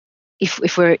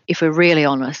if we're really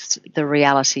honest, the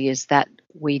reality is that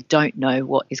we don't know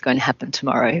what is going to happen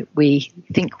tomorrow. We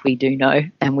think we do know,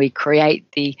 and we create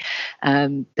the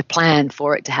plan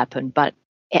for it to happen. But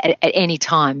at any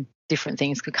time, different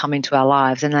things could come into our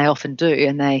lives, and they often do,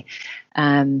 and they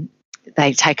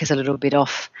take us a little bit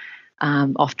off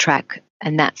track.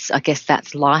 And I guess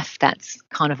that's life. That's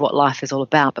kind of what life is all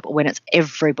about. But when it's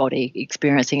everybody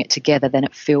experiencing it together, then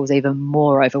it feels even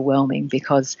more overwhelming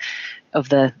because of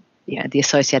the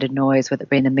associated noise, whether it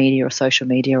be in the media or social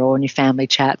media or in your family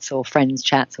chats or friends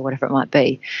chats or whatever it might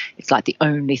be. It's like the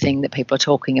only thing that people are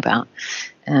talking about.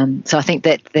 So I think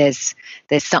that there's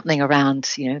something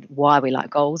around, why we like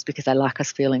goals, because they like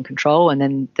us feel in control. And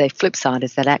then the flip side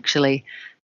is that actually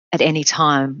at any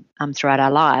time throughout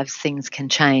our lives, things can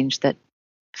change that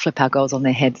flip our goals on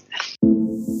their heads.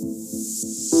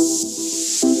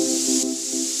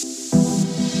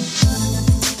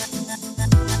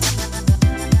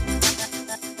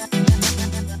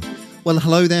 Well,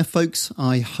 hello there, folks.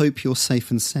 I hope you're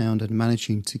safe and sound and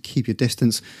managing to keep your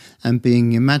distance and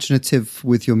being imaginative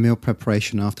with your meal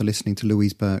preparation after listening to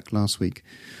Louise Burke last week.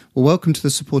 Well, welcome to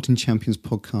the Supporting Champions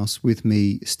podcast with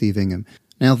me, Steve Ingham.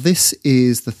 Now, this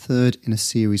is the third in a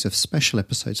series of special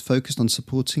episodes focused on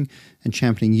supporting and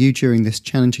championing you during this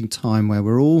challenging time where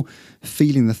we're all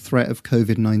feeling the threat of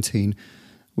COVID-19.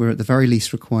 We're at the very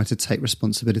least required to take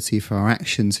responsibility for our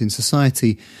actions in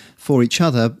society, for each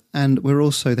other, and we're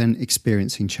also then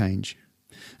experiencing change.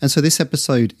 And so this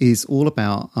episode is all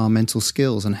about our mental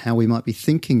skills and how we might be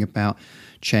thinking about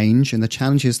change and the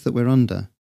challenges that we're under.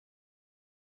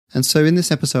 And so in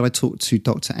this episode, I talked to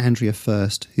Dr. Andrea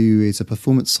Furst, who is a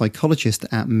performance psychologist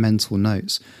at Mental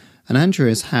Notes. And Andrea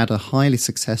has had a highly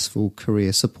successful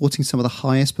career supporting some of the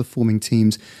highest performing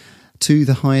teams to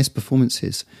the highest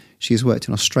performances. She has worked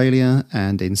in Australia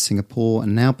and in Singapore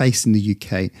and now based in the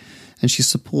UK. And she's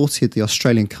supported the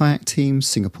Australian kayak team,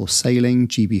 Singapore sailing,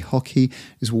 GB hockey,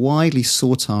 is widely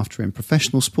sought after in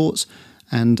professional sports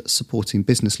and supporting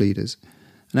business leaders.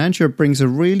 And Andrea brings a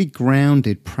really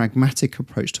grounded, pragmatic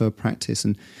approach to her practice,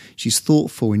 and she's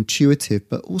thoughtful, intuitive,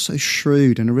 but also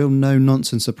shrewd and a real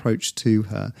no-nonsense approach to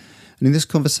her. And in this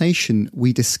conversation,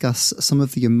 we discuss some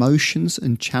of the emotions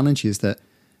and challenges that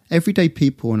everyday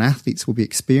people and athletes will be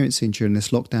experiencing during this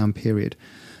lockdown period,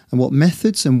 and what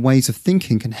methods and ways of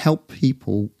thinking can help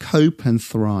people cope and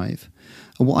thrive.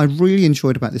 And what I really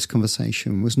enjoyed about this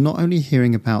conversation was not only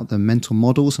hearing about the mental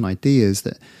models and ideas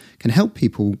that can help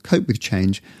people cope with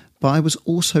change, but I was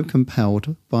also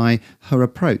compelled by her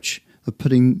approach of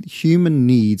putting human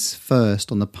needs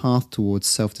first on the path towards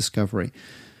self-discovery.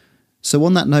 So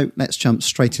on that note, let's jump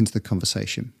straight into the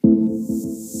conversation.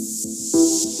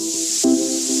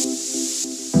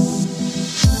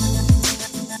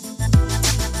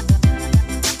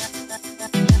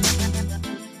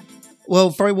 Well,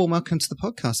 very warm welcome to the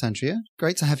podcast, Andrea.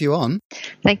 Great to have you on.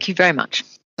 Thank you very much.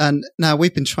 And now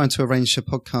we've been trying to arrange a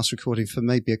podcast recording for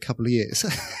maybe a couple of years.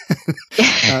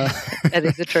 That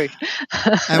is the truth.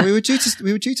 And we were due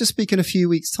to speak in a few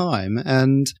weeks' time,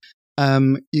 and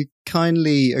you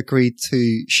kindly agreed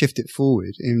to shift it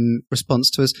forward in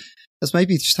response to us as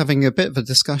maybe just having a bit of a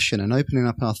discussion and opening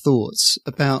up our thoughts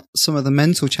about some of the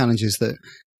mental challenges that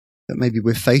maybe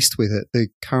we're faced with at the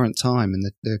current time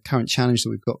and the current challenge that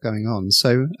we've got going on.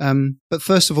 So, but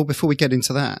first of all, before we get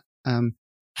into that,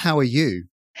 how are you?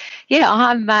 Yeah,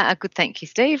 I'm good. Thank you,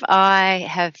 Steve. I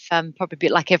have probably a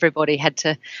bit like everybody had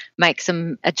to make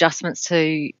some adjustments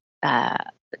to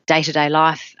day-to-day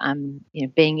life.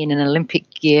 Being in an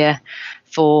Olympic year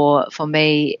for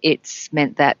me, it's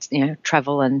meant that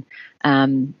travel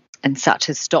and such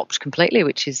has stopped completely,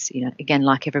 which is again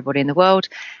like everybody in the world.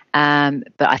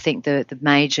 But I think the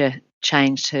major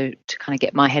change to kind of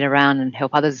get my head around and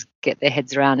help others get their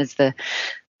heads around is the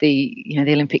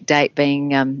Olympic date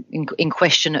being in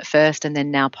question at first and then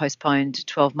now postponed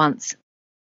 12 months.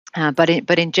 But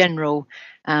in general,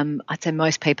 I'd say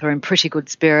most people are in pretty good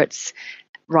spirits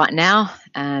right now,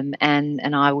 and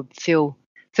I would feel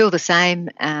the same.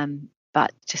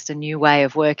 But just a new way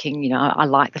of working. I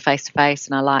like the face-to-face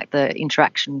and I like the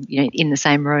interaction, in the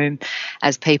same room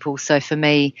as people. So for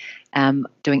me,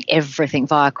 doing everything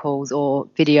via calls or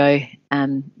video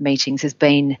meetings has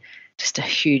been just a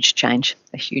huge change.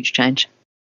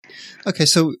 Okay,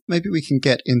 so maybe we can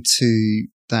get into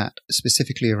that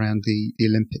specifically around the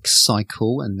Olympic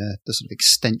cycle and the sort of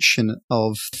extension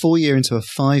of 4-year into a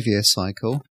 5-year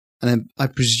cycle. And then I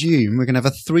presume we're going to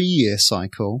have a 3-year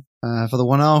cycle for the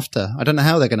one after. I don't know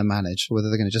how they're going to manage, or whether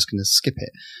they're just going to skip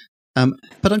it.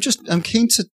 But I'm keen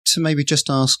to maybe just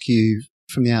ask you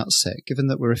from the outset, given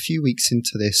that we're a few weeks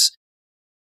into this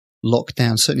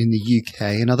lockdown, certainly in the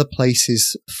UK, and other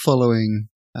places following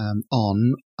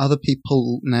on. Other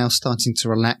people now starting to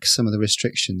relax some of the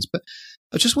restrictions. But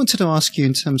I just wanted to ask you,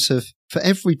 in terms of, for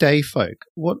everyday folk,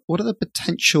 what are the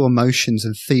potential emotions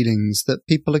and feelings that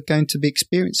people are going to be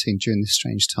experiencing during this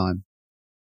strange time?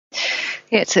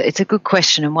 Yeah, it's a good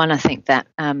question, and one I think that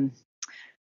I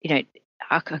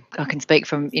can speak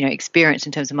from experience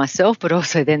in terms of myself, but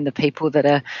also then the people that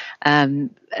are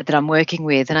that I'm working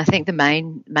with. And I think the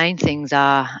main things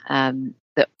are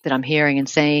that I'm hearing and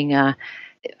seeing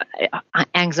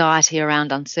anxiety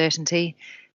around uncertainty,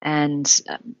 and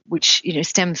which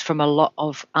stems from a lot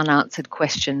of unanswered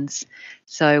questions.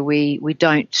 So we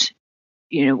don't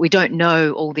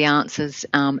know all the answers,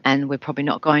 and we're probably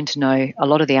not going to know a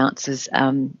lot of the answers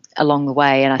along the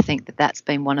way. And I think that that's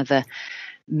been one of the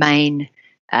main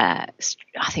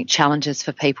challenges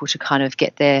for people to kind of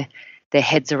get their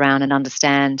heads around and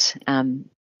understand in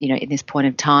this point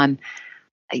of time.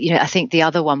 I think the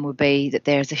other one would be that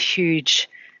there's a huge,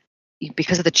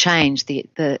 because of the change,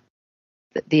 the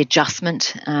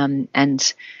adjustment,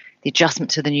 and the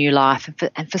adjustment to the new life,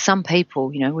 and for some people,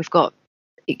 we've got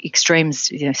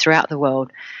extremes throughout the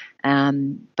world,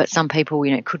 but some people,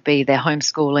 it could be they're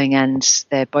homeschooling and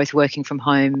they're both working from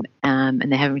home, and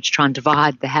they're having to try and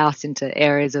divide the house into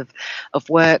areas of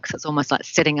work. So it's almost like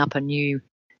setting up a new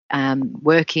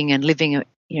working and living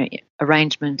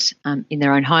arrangement in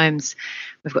their own homes.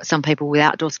 We've got some people with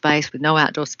outdoor space, with no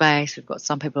outdoor space. We've got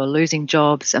some people who are losing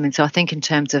jobs. I mean, so I think in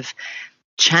terms of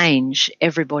change,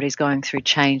 everybody's going through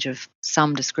change of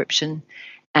some description,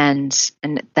 and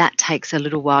that takes a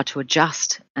little while to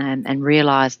adjust and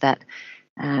realise that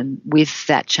with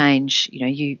that change,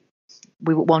 we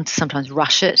want to sometimes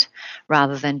rush it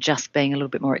rather than just being a little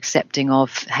bit more accepting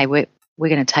of, hey, we're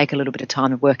going to take a little bit of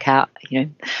time to work out,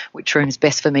 which room's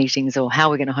best for meetings, or how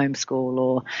we're going to homeschool,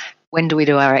 or when do we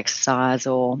do our exercise,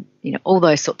 or all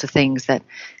those sorts of things that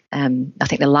I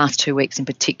think the last 2 weeks in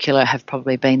particular have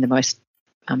probably been the most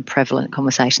prevalent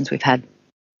conversations we've had.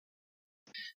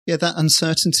 Yeah, that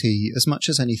uncertainty, as much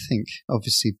as anything,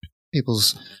 obviously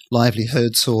people's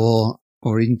livelihoods or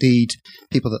indeed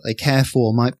people that they care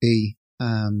for might be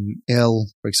ill,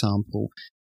 for example.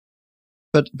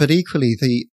 But equally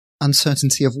the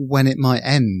uncertainty of when it might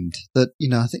end. That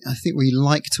I think we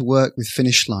like to work with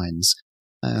finish lines.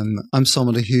 I'm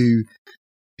somebody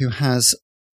who has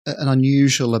an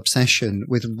unusual obsession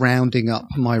with rounding up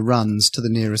my runs to the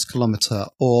nearest kilometre,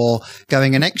 or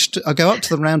going I go up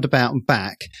to the roundabout and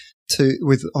back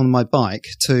on my bike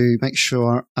to make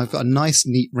sure I've got a nice,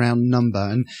 neat, round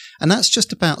number. And that's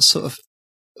just about sort of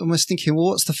almost thinking, well,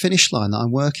 what's the finish line that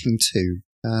I'm working to?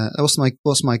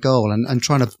 What's my goal? And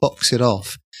trying to box it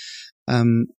off. I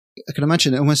can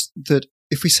imagine almost that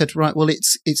if we said, right, well,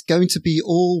 it's going to be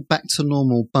all back to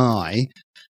normal by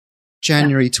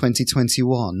January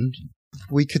 2021,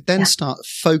 we could then start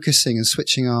focusing and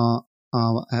switching our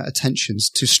attentions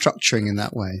to structuring in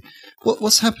that way.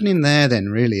 What's happening there then,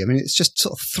 really? I mean, it's just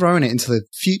sort of throwing it into the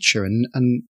future and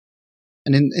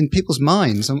in people's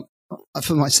minds.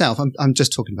 For myself, I'm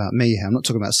just talking about me here. I'm not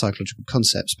talking about psychological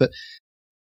concepts, but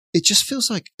it just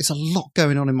feels like it's a lot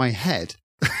going on in my head.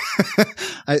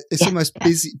 It's almost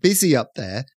busy up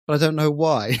there, but I don't know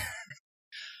why.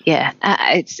 Yeah,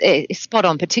 it's spot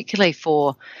on, particularly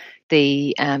for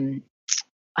the,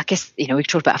 I guess, we've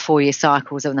talked about 4-year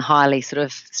cycles and the highly sort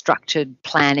of structured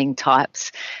planning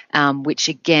types, which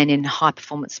again in high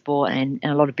performance sport and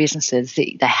a lot of businesses,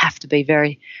 they have to be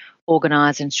very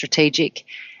organised and strategic.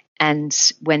 And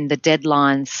when the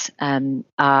deadlines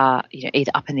are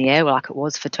either up in the air, like it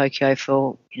was for Tokyo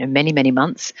for many, many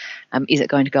months, is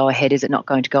it going to go ahead? Is it not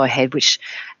going to go ahead? Which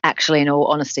actually, in all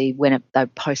honesty, when they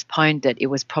postponed it, it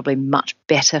was probably much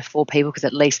better for people because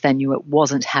at least they knew it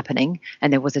wasn't happening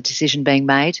and there was a decision being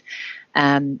made.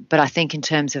 But I think in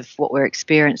terms of what we're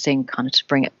experiencing, kind of to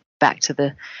bring it back to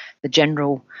the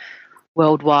general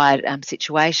worldwide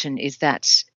situation, is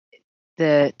that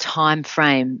the time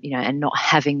frame, and not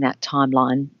having that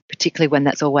timeline, particularly when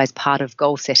that's always part of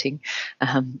goal setting,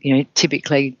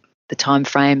 typically the time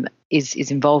frame is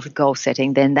involved with goal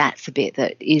setting, then that's the bit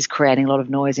that is creating a lot of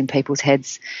noise in people's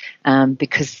heads,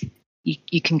 because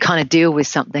you can kind of deal with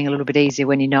something a little bit easier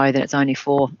when you know that it's only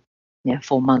for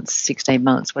 4 months, 16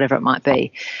 months, whatever it might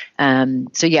be.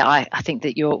 So yeah, I think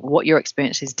that what your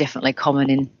experience is definitely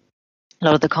common in a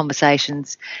lot of the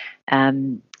conversations,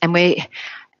 and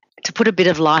to put a bit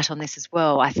of light on this as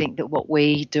well, I think that what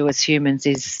we do as humans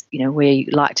is, we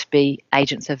like to be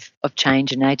agents of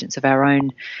change and agents of our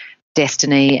own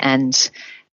destiny, and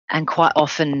quite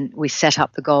often we set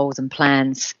up the goals and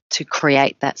plans to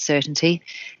create that certainty.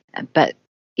 But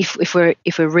if we're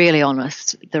really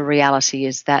honest, the reality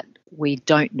is that we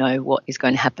don't know what is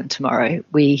going to happen tomorrow.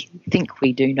 We think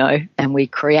we do know, and we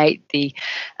create the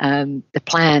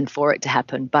plan for it to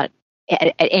happen. But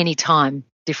at any time,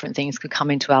 different things could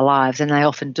come into our lives, and they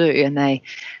often do, and they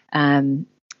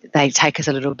take us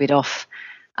a little bit off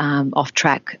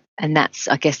track. And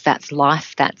I guess that's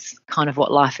life. That's kind of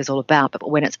what life is all about. But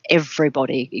when it's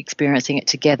everybody experiencing it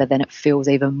together, then it feels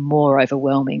even more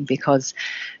overwhelming because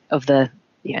of the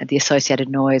associated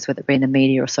noise, whether it be in the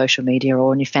media or social media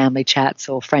or in your family chats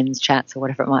or friends chats or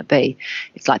whatever it might be.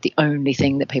 It's like the only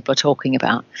thing that people are talking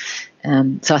about.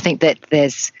 So I think that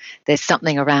there's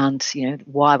something around,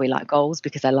 why we like goals,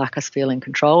 because they like us feel in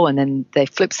control. And then the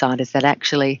flip side is that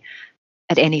actually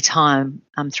at any time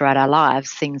throughout our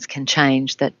lives, things can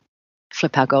change that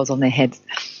flip our goals on their heads.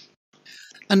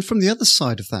 And from the other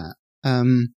side of that,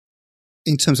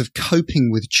 in terms of coping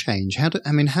with change, how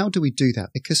do we do that?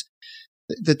 Because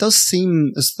there does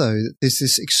seem as though there's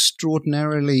this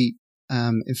extraordinarily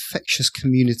infectious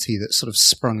community that's sort of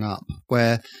sprung up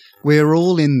where we're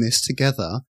all in this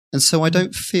together. And so I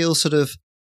don't feel sort of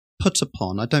put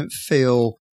upon. I don't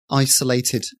feel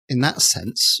isolated in that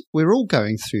sense. We're all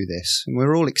going through this and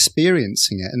we're all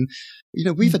experiencing it. And,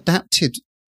 we've adapted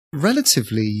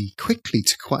relatively quickly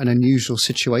to quite an unusual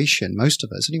situation, most of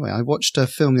us. Anyway, I watched a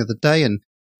film the other day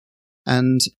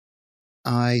and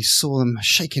I saw them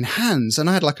shaking hands and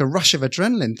I had like a rush of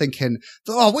adrenaline thinking,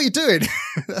 oh, what are you doing?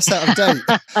 That's out of date.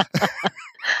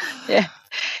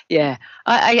 Yeah.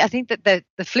 I think that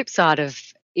the flip side of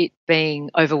it being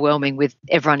overwhelming with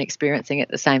everyone experiencing it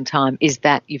at the same time is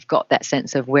that you've got that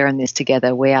sense of we're in this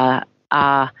together. We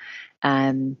are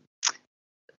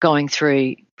going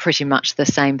through pretty much the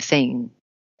same thing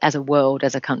as a world,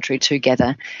 as a country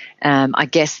together. I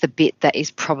guess the bit that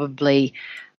is probably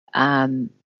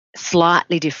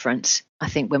slightly different, I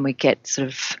think, when we get sort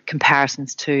of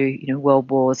comparisons to world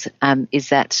wars, is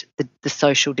that the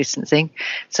social distancing.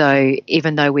 So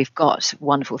even though we've got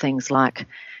wonderful things like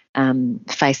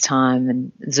FaceTime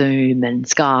and Zoom and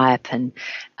Skype and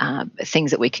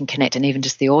things that we can connect, and even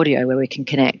just the audio where we can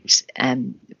connect,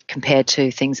 compared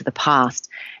to things of the past,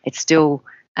 it's still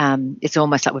it's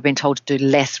almost like we've been told to do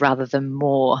less rather than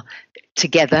more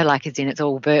together, like as in it's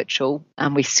all virtual,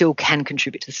 and we still can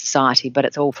contribute to society, but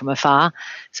it's all from afar.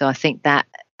 So I think that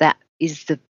is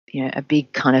a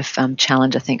big kind of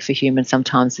challenge, I think, for humans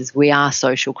sometimes, is we are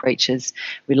social creatures.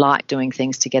 We like doing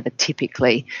things together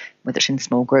typically, whether it's in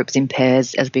small groups, in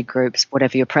pairs, as big groups,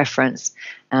 whatever your preference.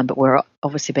 But we're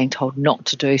obviously being told not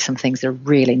to do some things that are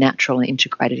really natural and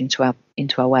integrated into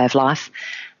our way of life.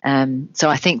 So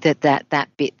I think that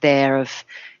bit there of,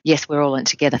 yes, we're all in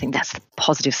together, I think that's the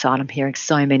positive side. I'm hearing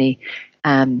so many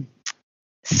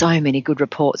good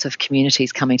reports of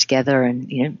communities coming together and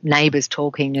neighbours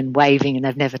talking and waving, and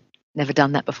they've never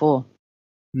done that before.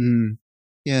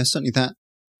 Yeah, certainly that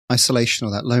isolation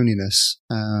or that loneliness.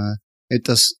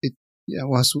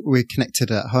 Whilst we're connected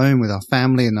at home with our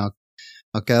family and our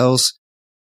girls,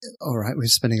 all right, we're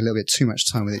spending a little bit too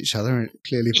much time with each other,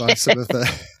 clearly by some of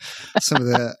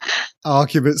the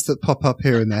arguments that pop up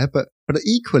here and there. But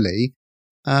equally,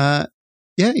 to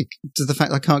the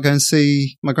fact I can't go and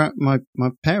see my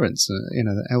parents,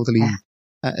 the elderly,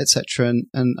 etc.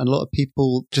 And a lot of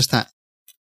people, just that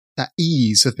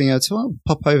ease of being able to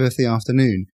pop over for the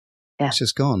afternoon, it's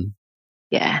just gone.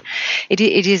 Yeah, it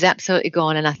is absolutely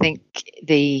gone. And I think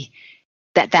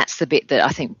that's the bit that I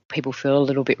think people feel a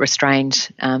little bit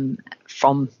restrained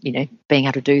from, being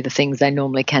able to do the things they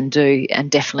normally can do. And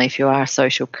definitely if you are a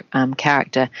social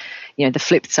character, the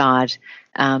flip side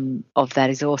of that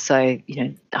is also,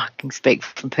 I can speak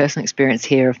from personal experience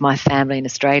here of my family in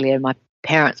Australia. My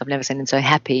parents, I've never seen them so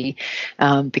happy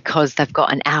because they've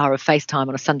got an hour of FaceTime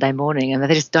on a Sunday morning, and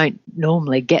they just don't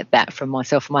normally get that from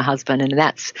myself and my husband. And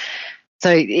that's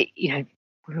so,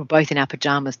 we were both in our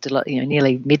pajamas till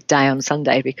nearly midday on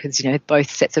Sunday because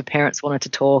both sets of parents wanted to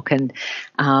talk and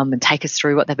take us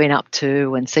through what they've been up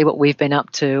to and see what we've been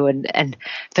up to, and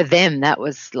for them that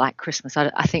was like Christmas.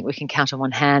 I think we can count on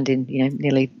one hand in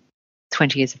nearly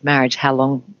 20 years of marriage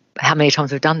how many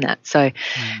times we've done that. So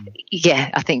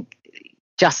I think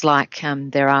just like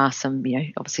there are some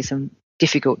obviously some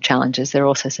difficult challenges, there are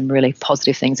also some really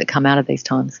positive things that come out of these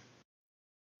times.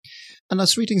 And I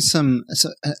was reading some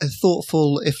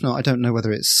thoughtful, if not, I don't know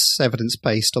whether it's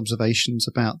evidence-based observations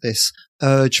about this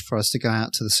urge for us to go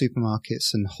out to the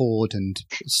supermarkets and hoard and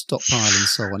stockpile and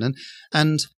so on.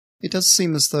 And it does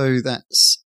seem as though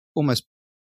that's almost,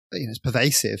 it's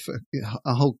pervasive.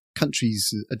 Our whole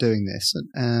countries are doing this.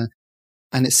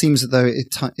 And it seems as though it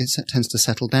tends to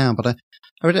settle down. But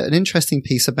I read an interesting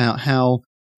piece about how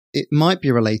it might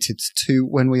be related to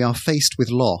when we are faced with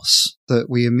loss, that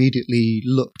we immediately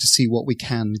look to see what we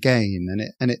can gain.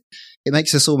 And it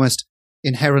makes us almost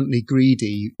inherently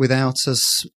greedy without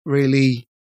us really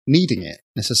needing it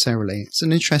necessarily. It's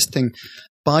an interesting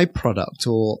byproduct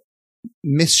or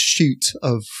misshoot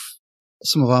of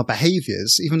some of our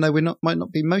behaviors, even though might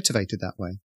not be motivated that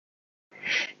way.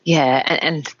 Yeah.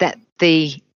 And that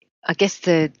I guess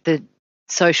the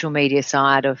social media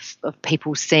side of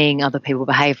people seeing other people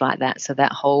behave like that. So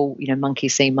that whole, monkey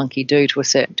see, monkey do to a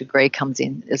certain degree comes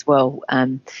in as well.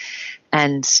 And,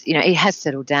 it has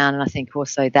settled down. And I think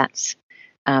also that's,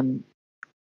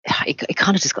 it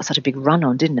kind of just got such a big run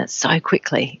on, didn't it? So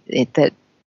quickly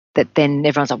that then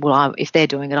everyone's like, well, if they're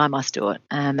doing it, I must do it.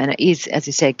 And it is, as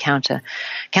you said,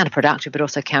 counterproductive, but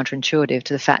also counterintuitive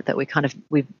to the fact that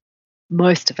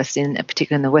most of us,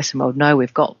 particularly in the Western world, know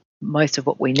we've got most of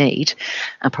what we need,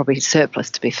 and probably surplus,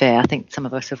 to be fair. I think some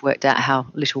of us have worked out how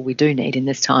little we do need in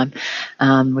this time.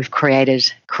 We've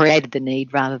created the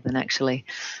need rather than actually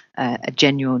a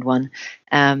genuine one.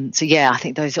 So yeah, I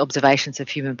think those observations of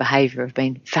human behaviour have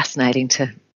been fascinating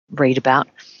to read about.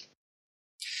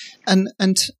 And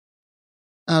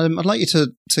I'd like you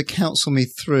to counsel me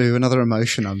through another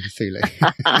emotion I'm feeling.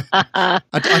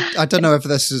 I don't know if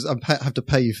this is, I have to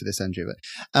pay you for this, Andrea,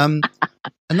 but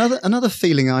another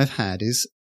feeling I've had is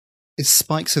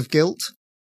spikes of guilt,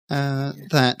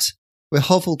 that we're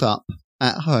hovelled up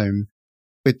at home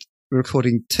with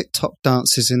recording TikTok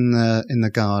dances in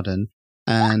the garden,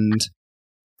 and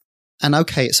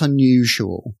okay, it's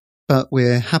unusual, but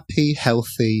we're happy,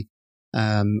 healthy.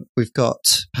 We've got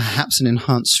perhaps an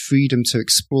enhanced freedom to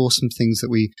explore some things that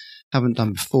we haven't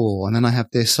done before. And then I have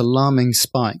this alarming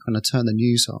spike when I turn the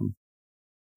news on.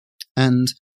 And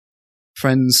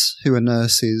friends who are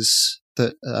nurses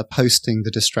that are posting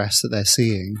the distress that they're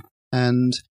seeing.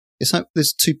 And it's like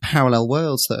there's two parallel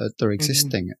worlds that are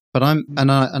existing. Mm-hmm. But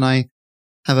I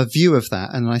have a view of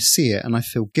that, and I see it and I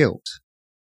feel guilt.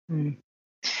 Mm.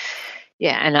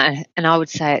 Yeah, and I would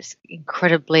say it's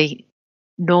incredibly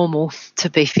normal to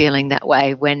be feeling that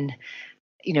way when,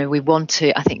 we want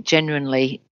to. I think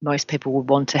genuinely most people would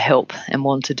want to help and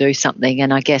want to do something.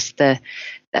 And I guess that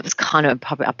was kind of,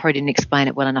 I probably didn't explain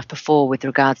it well enough before with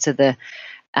regards to the,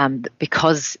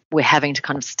 because we're having to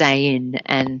kind of stay in,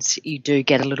 and you do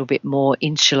get a little bit more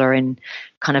insular in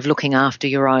kind of looking after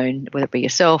your own, whether it be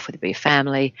yourself, whether it be your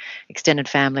family, extended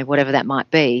family, whatever that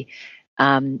might be.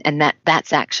 And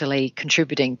that's actually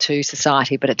contributing to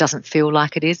society, but it doesn't feel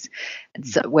like it is. And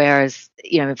so, whereas,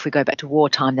 if we go back to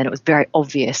wartime, then it was very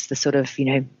obvious the sort of,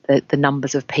 the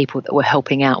numbers of people that were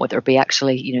helping out, whether it be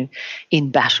actually,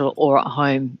 in battle or at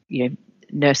home,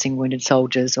 nursing wounded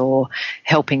soldiers or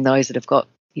helping those that have got,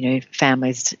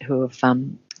 families who have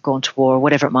gone to war or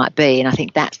whatever it might be. And I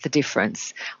think that's the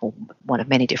difference, or one of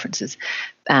many differences,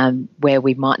 where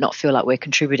we might not feel like we're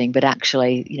contributing, but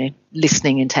actually,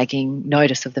 listening and taking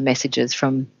notice of the messages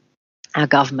from our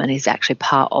government is actually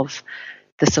part of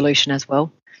the solution as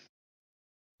well.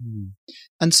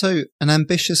 And so, an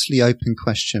ambitiously open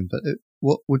question, but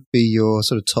what would be your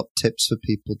sort of top tips for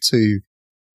people to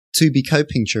be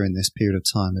coping during this period of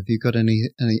time? Have you got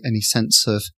any sense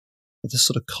of the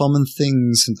sort of common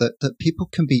things that people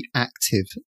can be active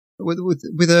with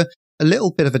a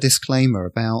little bit of a disclaimer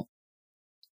about,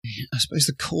 I suppose,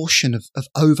 the caution of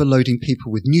overloading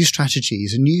people with new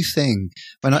strategies, a new thing,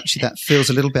 when actually that feels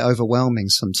a little bit overwhelming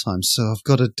sometimes. So I've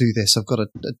got to do this, I've got to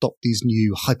adopt these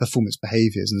new high performance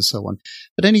behaviors and so on.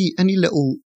 But any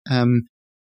little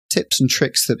tips and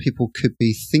tricks that people could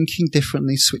be thinking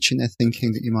differently, switching their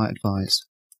thinking, that you might advise?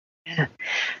 Yeah.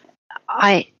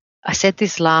 I said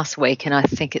this last week, and I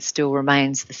think it still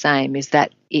remains the same, is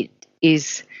that it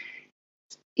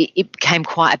became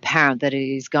quite apparent that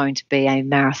it is going to be a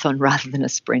marathon rather than a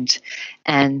sprint.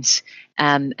 And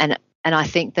I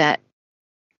think that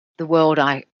the world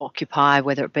I occupy,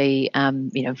 whether it be,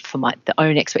 for the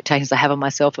own expectations I have on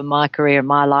myself and my career and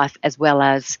my life, as well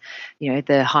as,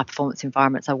 the high performance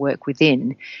environments I work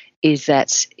within, is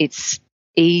that it's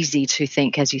easy to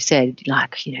think, as you said,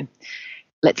 like,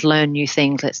 let's learn new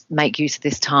things, let's make use of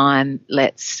this time,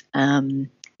 let's,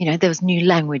 there was new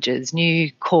languages,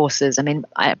 new courses. I mean,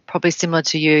 probably similar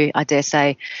to you, I dare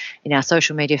say, in our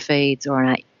social media feeds or in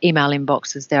our email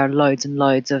inboxes, there are loads and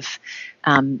loads of,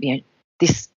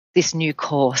 this new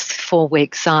course,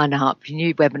 4-week sign up,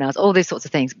 new webinars, all these sorts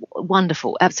of things.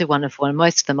 Wonderful, absolutely wonderful. And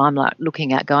most of them I'm like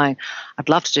looking at going, I'd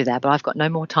love to do that, but I've got no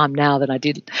more time now than I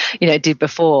did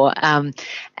before. And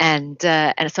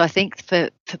so I think for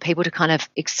people to kind of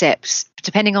accept,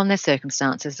 depending on their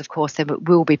circumstances, of course, there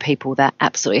will be people that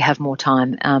absolutely have more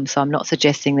time. So I'm not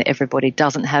suggesting that everybody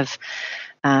doesn't have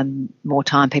more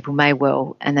time, people may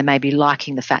well, and they may be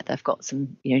liking the fact they've got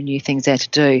some new things there to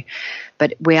do.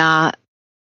 But we are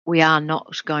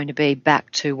not going to be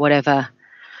back to whatever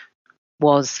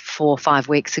was 4 or 5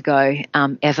 weeks ago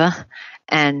ever.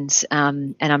 And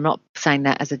I'm not saying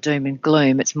that as a doom and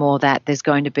gloom. It's more that there's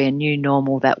going to be a new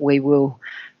normal that we will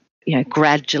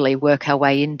gradually work our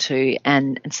way into,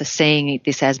 and so seeing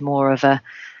this as more of a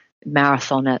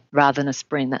marathon rather than a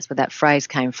sprint. That's where that phrase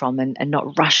came from, and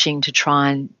not rushing to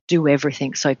try and do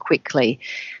everything so quickly.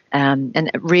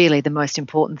 And really the most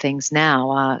important things now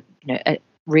are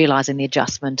realising the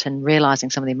adjustment and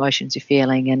realising some of the emotions you're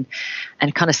feeling,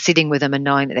 and kind of sitting with them and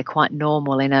knowing that they're quite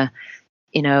normal in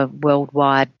a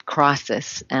worldwide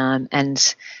crisis,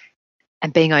 and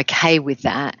being okay with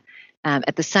that.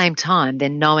 At the same time,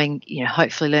 then knowing,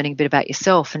 hopefully learning a bit about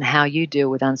yourself and how you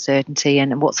deal with uncertainty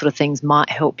and what sort of things might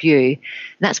help you. And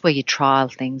that's where you trial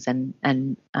things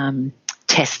and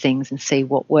test things and see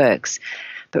what works.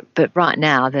 But right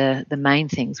now, the main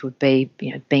things would be,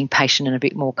 being patient and a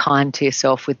bit more kind to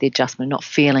yourself with the adjustment, not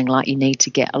feeling like you need to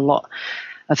get a lot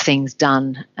of things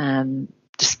done,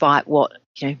 despite what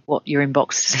your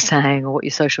inbox is saying or what your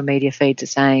social media feeds are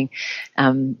saying.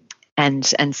 And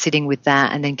sitting with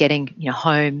that, and then getting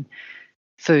home,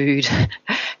 food,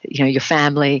 your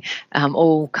family,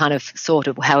 all kind of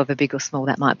sorted, however big or small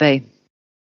that might be.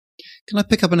 Can I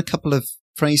pick up on a couple of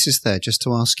phrases there just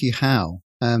to ask you how?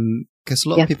 Because a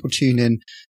lot of people tune in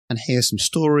and hear some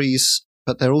stories,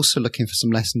 but they're also looking for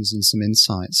some lessons and some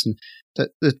insights. And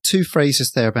the two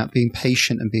phrases there about being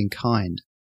patient and being kind.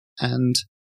 And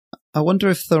I wonder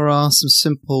if there are some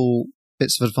simple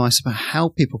bits of advice about how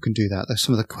people can do that. There's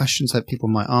some of the questions that people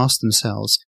might ask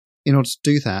themselves in order to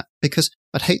do that, because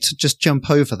I'd hate to just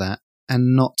jump over that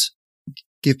and not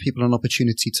give people an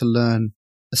opportunity to learn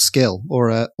a skill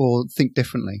or think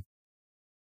differently.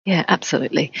 Yeah,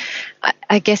 absolutely.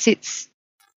 I guess it's,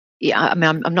 I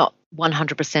mean, I'm not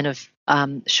 100%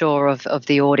 sure of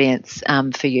the audience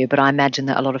for you, but I imagine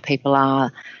that a lot of people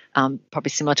are probably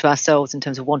similar to ourselves in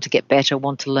terms of want to get better,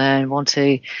 want to learn, want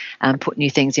to put new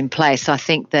things in place. So I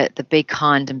think that the be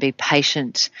kind and be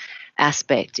patient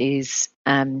aspect is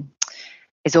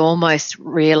almost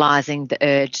realizing the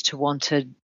urge to want to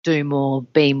do more,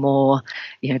 be more,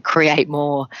 create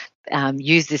more,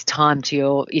 use this time to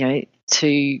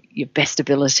your best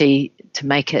ability to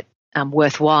make it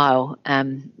worthwhile,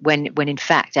 when in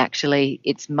fact actually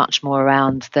it's much more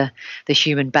around the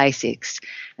human basics.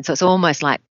 And so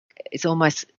it's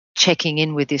almost checking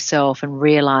in with yourself and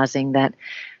realizing that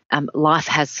life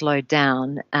has slowed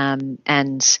down,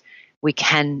 and we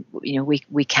can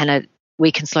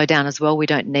slow down as well. We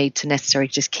don't need to necessarily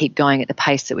just keep going at the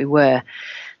pace that we were.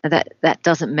 Now that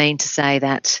doesn't mean to say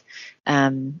that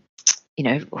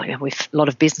with a lot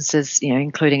of businesses,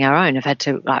 including our own, have had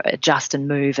to adjust and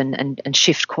move and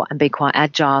shift and be quite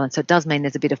agile. And so it does mean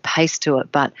there's a bit of pace to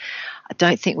it, but I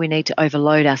don't think we need to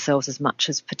overload ourselves as much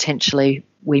as potentially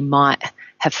we might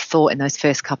have thought in those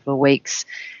first couple of weeks.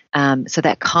 So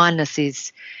that kindness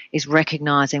is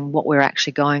recognizing what we're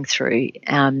actually going through,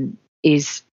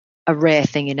 is a rare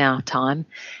thing in our time,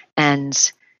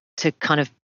 and to kind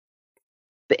of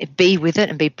be with it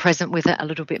and be present with it a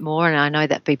little bit more. And I know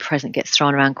that be present gets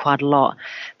thrown around quite a lot,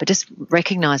 but just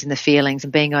recognizing the feelings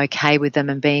and being okay with them,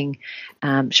 and being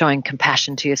showing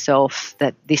compassion to yourself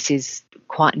that this is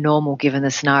quite normal given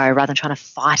the scenario, rather than trying to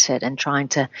fight it and trying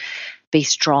to be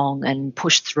strong and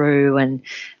push through and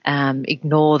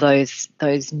ignore those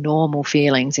normal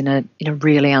feelings in a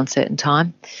really uncertain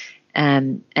time.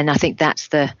 And I think that's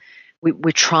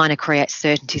we're trying to create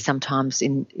certainty sometimes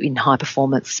in high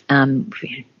performance.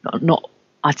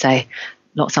 I'd say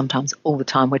not sometimes, all the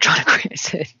time we're trying to create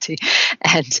certainty,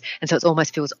 and so it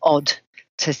almost feels odd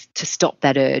to stop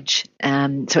that urge.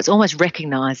 So it's almost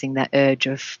recognizing that urge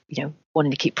of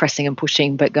wanting to keep pressing and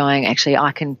pushing, but going, actually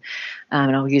I can,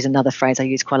 and I'll use another phrase I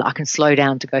use quite a lot, I can slow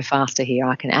down to go faster here.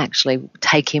 I can actually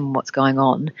take in what's going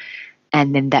on,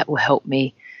 and then that will help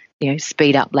me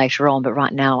speed up later on. But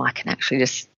right now I can actually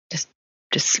just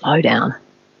slow down.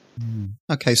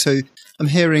 Okay, so I'm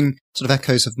hearing sort of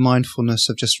echoes of mindfulness,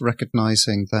 of just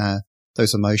recognizing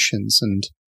those emotions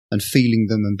and feeling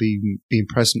them and being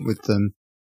present with them.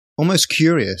 Almost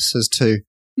curious as to,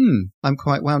 I'm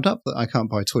quite wound up that I can't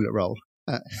buy toilet roll.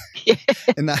 Yeah.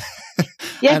 In that,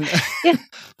 Yeah. and, yeah.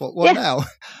 What now?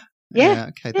 Yeah,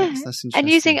 Okay, yeah. that's And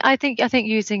interesting. I think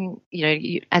using,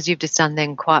 as you've just done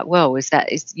then quite well, is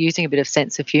using a bit of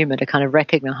sense of humour to kind of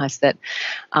recognise that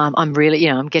I'm really,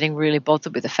 I'm getting really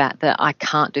bothered with the fact that I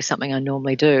can't do something I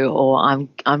normally do, or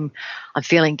I'm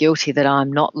feeling guilty that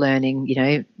I'm not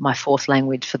learning, my fourth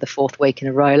language for the fourth week in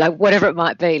a row, like whatever it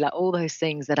might be, like all those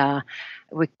things that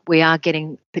we are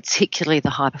getting, particularly the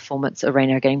high performance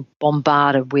arena, getting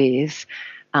bombarded with.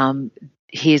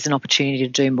 Here's an opportunity to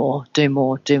do more, do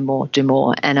more, do more, do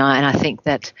more. And I think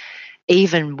that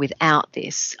even without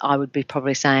this, I would be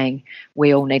probably saying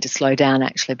we all need to slow down,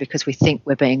 actually, because we think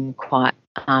we're being quite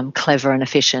clever and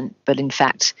efficient. But in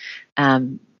fact,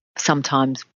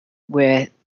 sometimes we're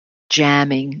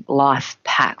jamming life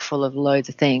packed full of loads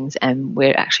of things and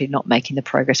we're actually not making the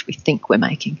progress we think we're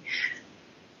making.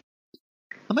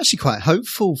 I'm actually quite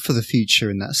hopeful for the future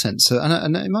in that sense.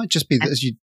 And it might just be that, as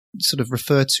you sort of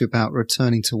referred to, about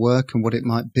returning to work and what it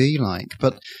might be like.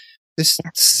 But this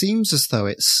seems as though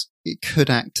it could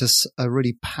act as a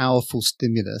really powerful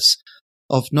stimulus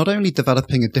of not only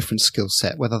developing a different skill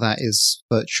set, whether that is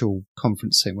virtual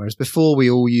conferencing, whereas before we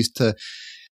all used to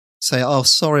say, oh,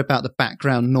 sorry about the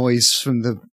background noise from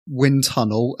the wind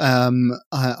tunnel,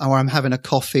 or I'm having a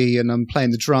coffee and I'm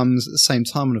playing the drums at the same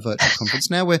time on a virtual conference.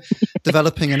 Now we're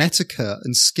developing an etiquette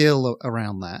and skill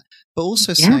around that, but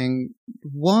also saying,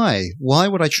 why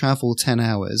would I travel 10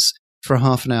 hours for a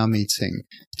half an hour meeting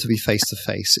to be face to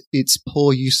face? It's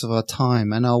poor use of our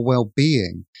time and our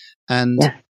well-being, and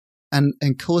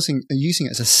using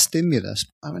it as a stimulus.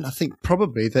 I mean, I think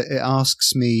probably that it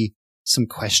asks me some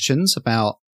questions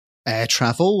about air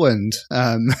travel and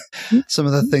some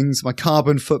of the things, my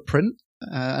carbon footprint,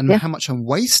 and how much I'm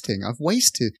wasting. I've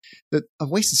wasted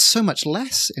so much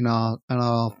less in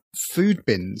our food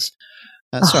bins.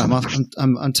 Sorry,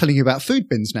 I'm telling you about food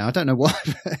bins now. I don't know why.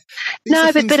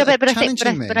 No, but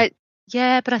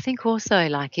I think also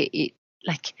like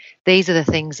like these are the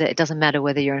things that it doesn't matter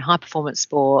whether you're in high performance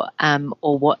sport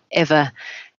or whatever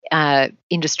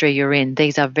industry you're in.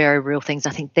 These are very real things.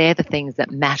 I think they're the things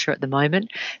that matter at the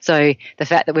moment. So the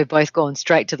fact that we've both gone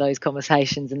straight to those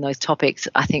conversations and those topics,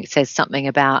 I think says something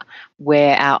about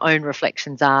where our own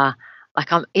reflections are.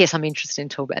 Like I'm interested in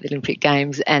talking about the Olympic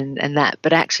Games and that,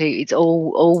 but actually it's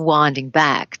all winding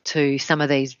back to some of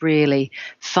these really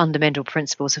fundamental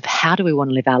principles of how do we want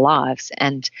to live our lives,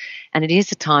 and it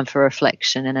is a time for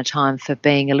reflection and a time for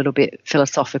being a little bit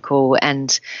philosophical.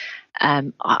 And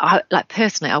I like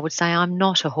personally, I would say I'm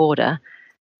not a hoarder,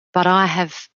 but I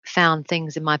have found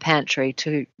things in my pantry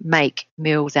to make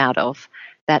meals out of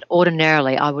that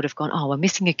ordinarily I would have gone, oh, I'm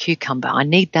missing a cucumber. I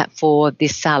need that for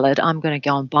this salad. I'm going to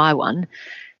go and buy one,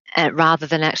 rather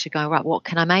than actually going, right, what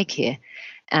can I make here?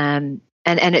 And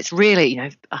it's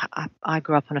really, I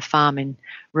grew up on a farm in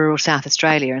rural South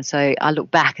Australia, and so I look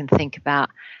back and think about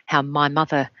how my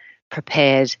mother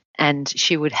prepared, and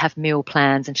she would have meal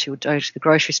plans and she would go to the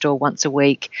grocery store once a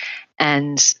week,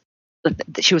 and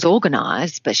she was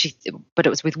organised, but it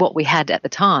was with what we had at the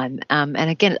time. And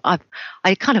again,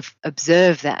 I kind of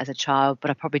observed that as a child, but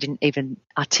I probably didn't even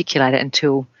articulate it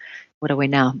until, what are we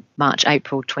now, March,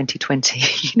 April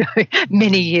 2020,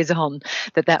 many years on,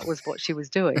 that was what she was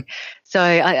doing. So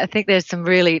I think there's some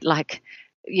really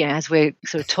as we're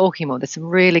sort of talking more, there's some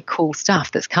really cool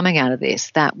stuff that's coming out of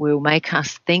this that will make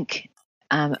us think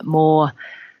more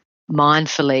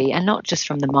mindfully, and not just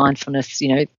from the mindfulness,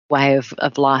 way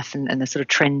of life and the sort of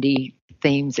trendy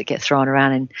themes that get thrown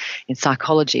around in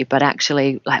psychology, but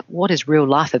actually like what is real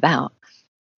life about?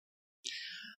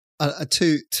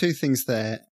 Two things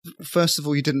there. First of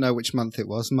all, you didn't know which month it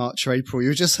was, March or April. You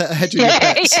were just hedging your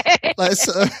bets.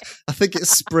 I think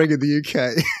it's spring in the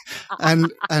UK,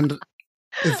 and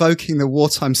evoking the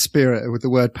wartime spirit with the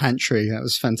word pantry. That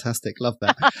was fantastic. Love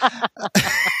that.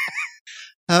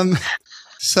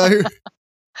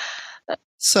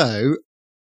 So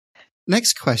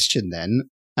next question then,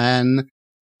 and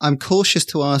I'm cautious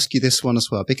to ask you this one as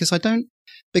well, because I think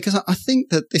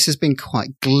that this has been quite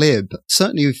glib,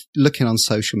 certainly looking on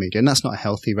social media, and that's not a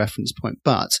healthy reference point,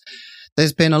 but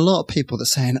there's been a lot of people that are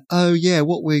saying, oh yeah,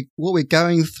 what we're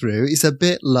going through is a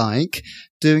bit like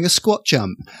doing a squat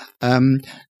jump,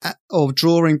 or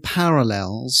drawing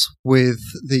parallels with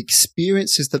the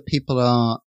experiences that people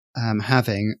are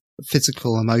having,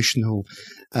 physical, emotional,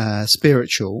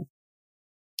 spiritual,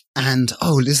 and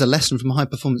there's a lesson from high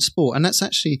performance sport. And that's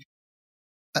actually,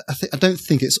 I don't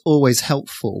think it's always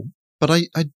helpful, but I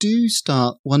do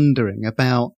start wondering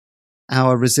about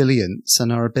our resilience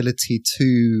and our ability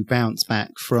to bounce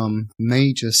back from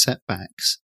major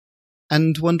setbacks,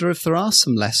 and wonder if there are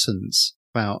some lessons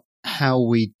about how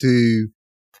we do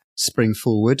spring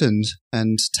forward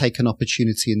and take an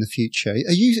opportunity in the future.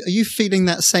 Are you feeling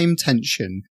that same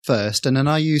tension first? And then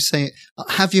are you saying,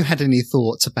 have you had any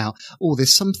thoughts about,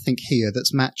 there's something here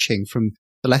that's matching from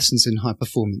the lessons in high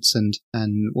performance and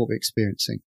what we're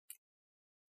experiencing?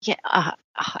 Yeah,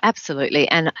 absolutely.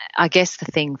 And I guess the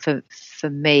thing for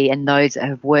me and those that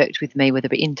have worked with me, whether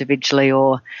it be individually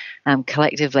or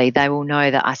collectively, they will know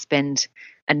that I spend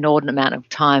an inordinate amount of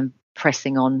time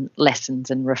pressing on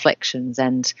lessons and reflections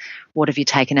and what have you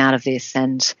taken out of this.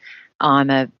 And I'm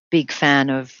a big fan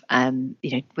of,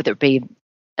 whether it be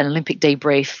an Olympic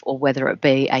debrief or whether it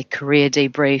be a career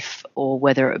debrief or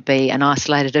whether it be an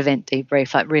isolated event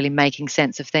debrief, like really making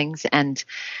sense of things. And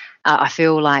I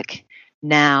feel like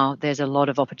now there's a lot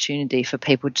of opportunity for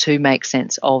people to make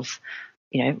sense of,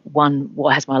 one,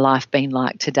 what has my life been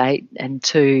like to date, and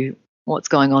two, what's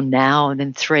going on now, and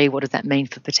then three, what does that mean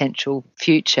for potential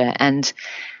future? And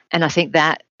I think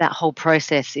that whole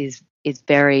process is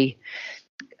very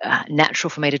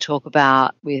natural for me to talk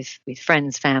about with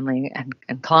friends, family,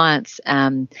 and clients,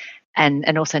 and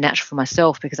also natural for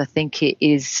myself, because I think it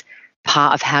is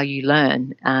part of how you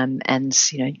learn. And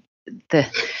the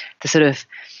sort of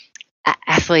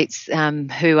athletes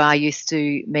who are used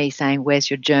to me saying, where's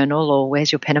your journal, or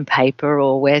where's your pen and paper,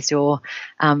 or where's your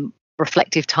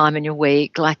reflective time in your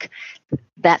week, like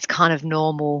that's kind of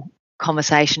normal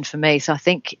conversation for me. So I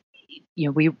think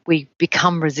we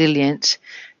become resilient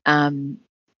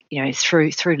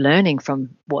through learning from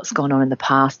what's gone on in the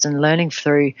past and learning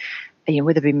through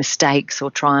whether it be mistakes or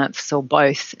triumphs or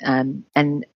both,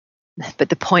 but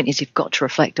the point is you've got to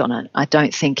reflect on it. I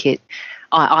don't think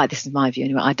this is my view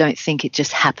anyway, I don't think it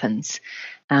just happens.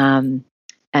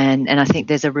 And I think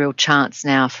there's a real chance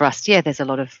now for us. Yeah, there's a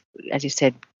lot of, as you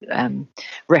said,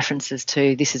 references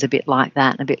to this is a bit like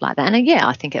that and a bit like that. And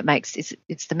I think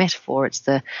it's the metaphor. It's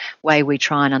the way we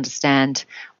try and understand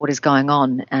what is going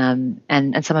on.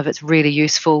 And some of it's really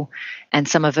useful, and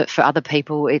some of it for other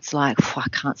people, it's like, I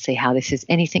can't see how this is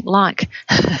anything like,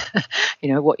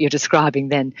 what you're describing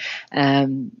then.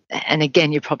 And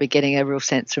again, you're probably getting a real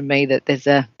sense from me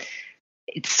that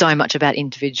it's so much about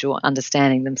individual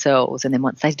understanding themselves, and then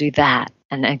once they do that,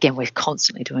 and again, we're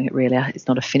constantly doing it. Really, it's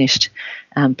not a finished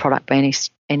product by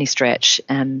any stretch.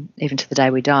 Even to the day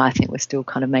we die, I think we're still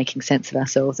kind of making sense of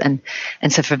ourselves, and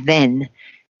so from then,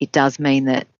 it does mean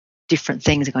that different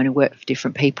things are going to work for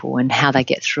different people, and how they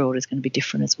get through it is going to be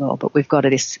different as well. But we've got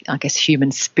this, I guess,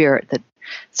 human spirit that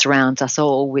surrounds us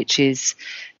all, which is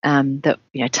that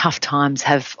tough times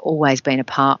have always been a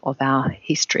part of our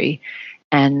history.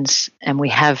 And we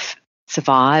have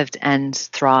survived and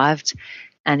thrived,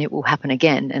 and it will happen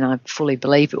again. And I fully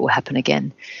believe it will happen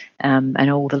again.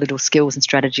 And all the little skills and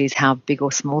strategies, how big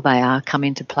or small they are, come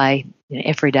into play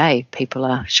every day. People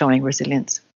are showing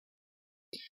resilience.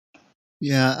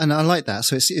 Yeah, and I like that.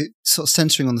 So it's sort of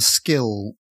centering on the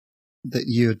skill that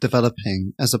you're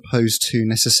developing, as opposed to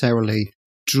necessarily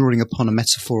drawing upon a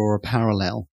metaphor or a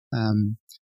parallel.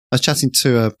 I was chatting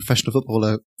to a professional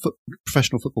football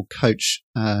coach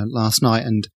last night,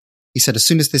 and he said as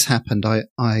soon as this happened, I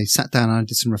sat down and I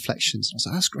did some reflections. I was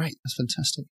like, that's great, that's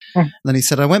fantastic. Yeah. And then he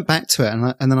said I went back to it,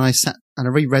 and then I sat and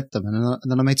I reread them, and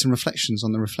then I made some reflections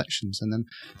on the reflections. And then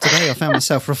today I found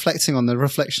myself reflecting on the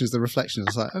reflections. I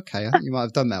was like, okay, I think you might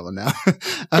have done that one now.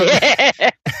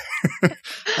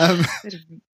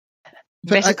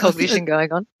 Metacognition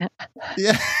going on.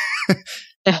 Yeah.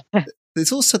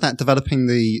 There's also that developing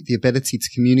the ability to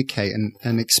communicate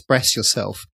and express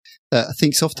yourself that I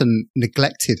think is often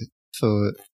neglected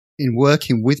in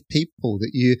working with people,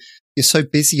 that you're so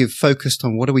busy, you're focused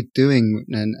on what are we doing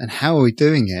and how are we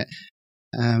doing it,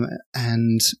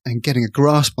 and getting a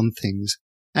grasp on things.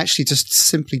 Actually, just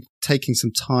simply taking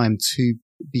some time to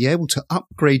be able to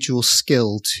upgrade your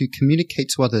skill to communicate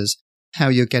to others how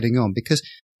you're getting on, because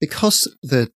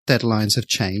the deadlines have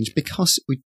changed, because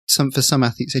for some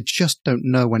athletes, they just don't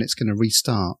know when it's going to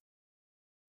restart.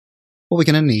 What we're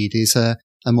going to need is a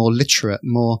more literate,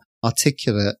 more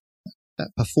articulate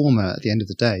performer at the end of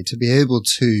the day, to be able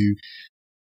to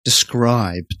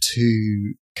describe,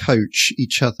 to coach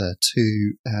each other,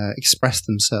 to express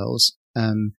themselves.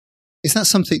 Is that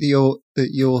something that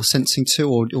you're sensing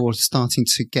too, or starting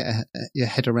to get your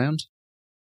head around?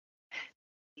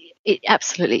 It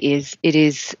absolutely is. It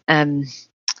is. I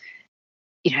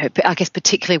guess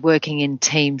particularly working in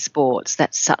team sports,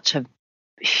 that's such a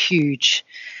huge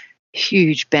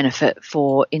benefit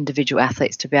for individual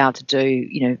athletes to be able to do,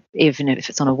 even if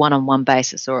it's on a one-on-one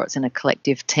basis or it's in a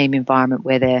collective team environment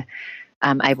where they're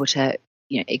able to,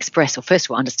 express, or first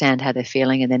of all, understand how they're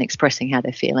feeling, and then expressing how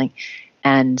they're feeling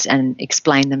and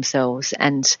explain themselves.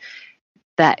 And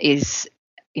that is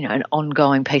an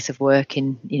ongoing piece of work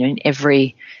in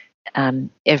every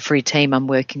team I'm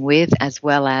working with, as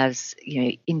well as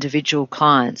individual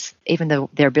clients, even though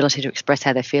their ability to express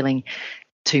how they're feeling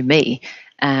to me,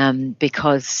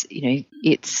 because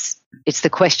it's the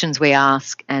questions we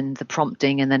ask and the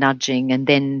prompting and the nudging and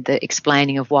then the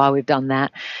explaining of why we've done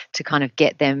that to kind of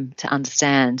get them to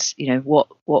understand what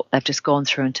they've just gone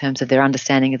through in terms of their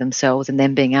understanding of themselves, and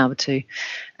then being able to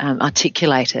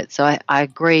articulate it. So I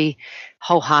agree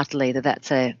wholeheartedly that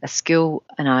that's a skill,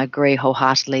 and I agree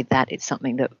wholeheartedly that it's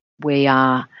something that we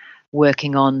are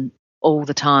working on all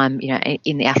the time,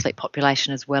 in the athlete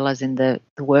population as well as in the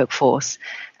workforce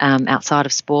outside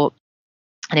of sport,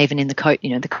 and even in the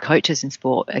coaches in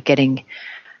sport are getting.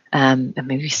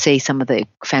 We see some of the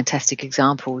fantastic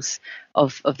examples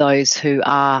of those who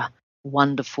are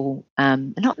wonderful,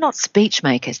 not speech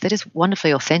makers. They're just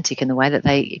wonderfully authentic in the way that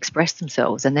they express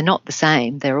themselves, and they're not the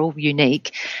same. They're all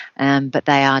unique, but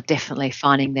they are definitely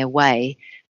finding their way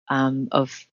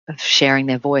of sharing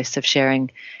their voice, of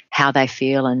sharing how they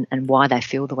feel and why they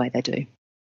feel the way they do.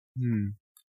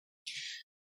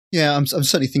 Yeah, I'm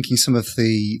certainly thinking some of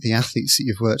the athletes that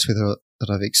you've worked with or that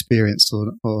I've experienced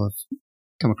or have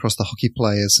come across, the hockey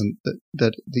players and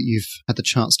that you've had the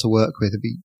chance to work with. It'd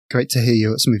be great to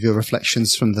hear some of your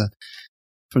reflections from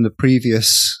the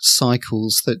previous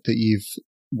cycles that you've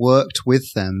worked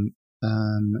with them.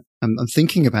 I'm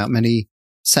thinking about many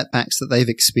setbacks that they've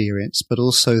experienced, but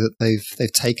also that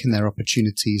they've taken their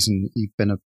opportunities, and you've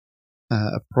been a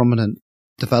prominent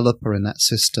developer in that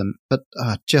system. But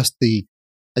just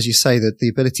as you say, that the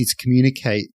ability to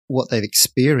communicate what they've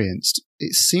experienced,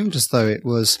 it seemed as though it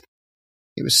was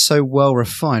so well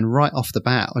refined right off the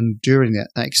bat. And during that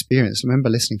experience, I remember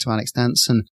listening to Alex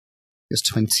Danson. It was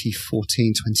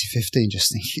 2014, 2015,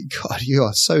 just thinking, God, you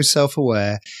are so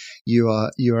self-aware. You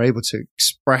are able to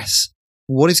express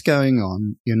what is going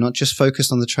on. You're not just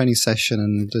focused on the training session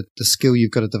and the skill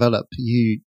you've got to develop.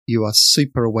 You are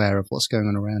super aware of what's going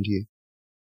on around you.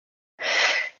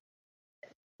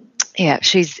 Yeah,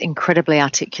 she's incredibly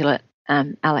articulate.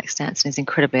 Alex Danson is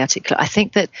incredibly articulate. I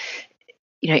think that,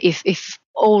 if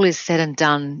all is said and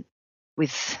done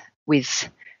with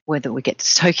whether we get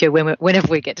to Tokyo, whenever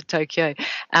we get to Tokyo,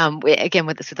 again,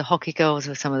 whether it's with the hockey girls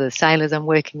or some of the sailors I'm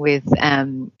working with,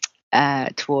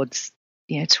 towards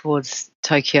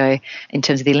Tokyo in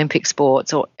terms of the Olympic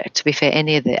sports, or to be fair,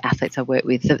 any of the athletes I work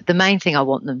with, the main thing I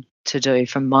want them to do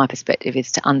from my perspective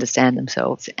is to understand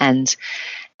themselves. And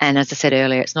as I said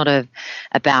earlier, it's not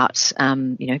about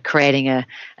creating an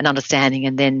understanding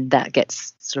and then that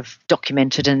gets sort of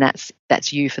documented and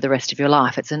that's you for the rest of your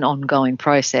life. It's an ongoing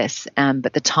process,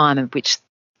 but the time at which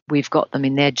we've got them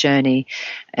in their journey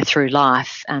through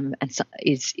life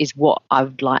is what I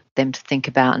would like them to think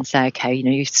about and say, okay,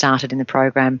 you started in the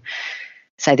program,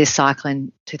 say this cycle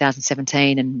in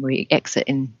 2017, and we exit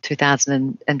in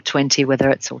 2020, whether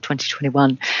it's or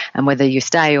 2021, and whether you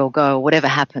stay or go or whatever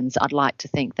happens, I'd like to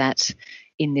think that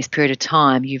in this period of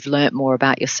time you've learnt more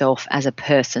about yourself as a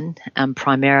person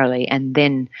primarily, and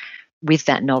then with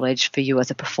that knowledge for you as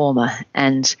a performer.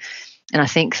 And I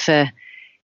think for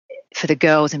the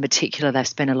girls in particular, they've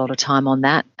spent a lot of time on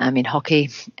that in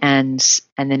hockey, and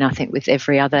then I think with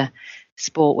every other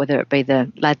sport, whether it be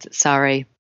the lads at Surrey,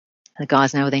 the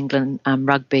guys now with England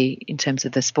rugby in terms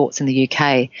of the sports in the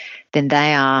UK, then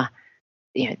they are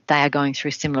going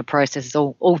through similar processes,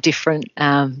 all different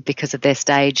because of their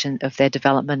stage and of their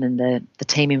development and the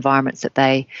team environments that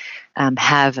they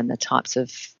have and the types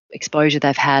of exposure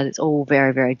they've had. It's all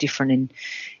very, very different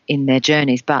in their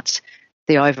journeys. But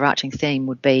the overarching theme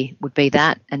would be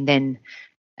that, and then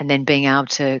being able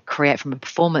to create from a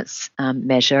performance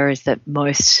measure is that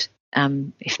most,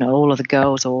 if not all of the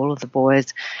girls or all of the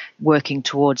boys working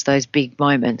towards those big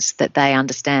moments, that they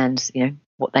understand,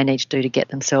 what they need to do to get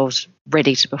themselves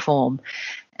ready to perform.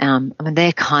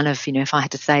 They're kind of, if I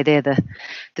had to say, they're the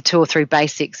two or three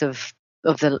basics of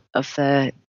the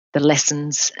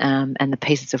lessons and the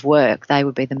pieces of work. They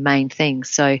would be the main things.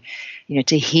 So,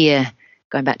 to hear,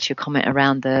 going back to your comment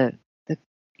around the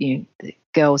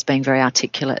girls being very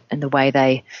articulate and the way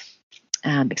they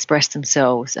express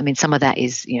themselves. Some of that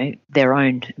is, their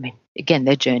own, again,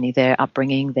 their journey, their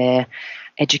upbringing, their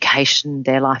education,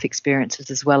 their life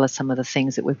experiences, as well as some of the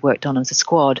things that we've worked on as a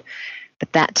squad.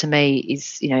 But that to me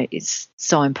is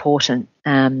so important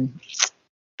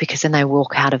because then they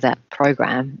walk out of that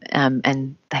program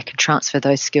and they can transfer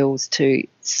those skills to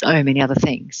so many other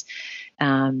things.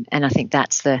 And I think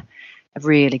that's a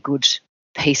really good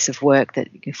piece of work that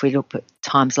if we look at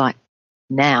times like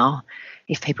now,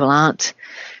 if people aren't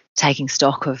taking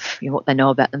stock of what they know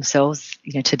about themselves,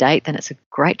 to date, then it's a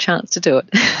great chance to do it.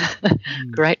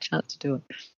 Great chance to do it.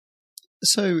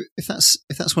 So if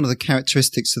that's one of the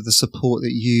characteristics of the support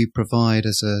that you provide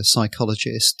as a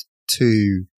psychologist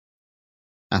to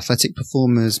athletic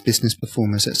performers, business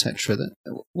performers, etc.,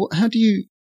 how do you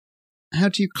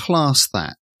class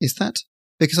that? Is that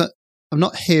because I'm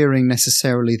not hearing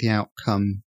necessarily the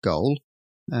outcome goal?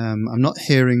 I'm not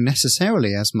hearing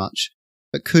necessarily as much,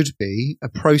 but could be a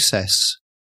process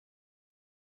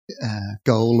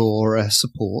goal or a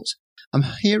support. I'm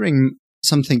hearing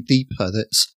something deeper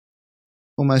that's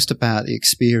almost about the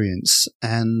experience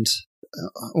and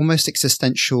almost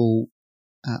existential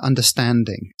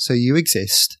understanding. So you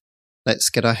exist. Let's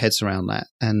get our heads around that.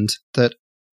 And that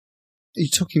you're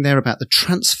talking there about the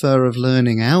transfer of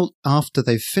learning out after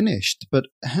they've finished, but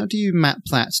how do you map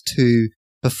that to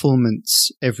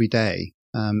performance every day?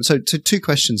 So two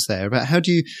questions there about how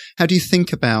do you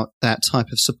think about that type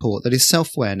of support that is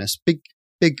self-awareness, big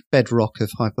bedrock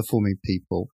of high performing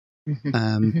people,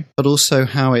 but also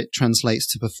how it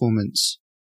translates to performance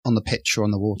on the pitch or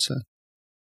on the water.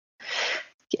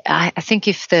 I think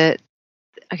the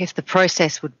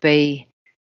process would be,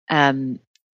 one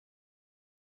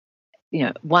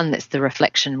that's the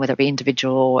reflection, whether it be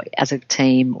individual or as a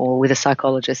team or with a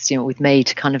psychologist, with me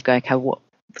to kind of go, okay, what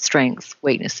strengths,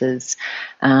 weaknesses,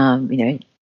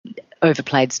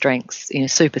 overplayed strengths,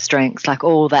 super strengths, like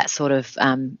all that sort of,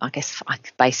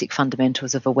 basic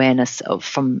fundamentals of awareness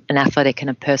from an athletic and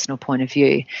a personal point of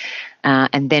view.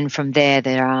 And then from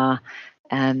there are,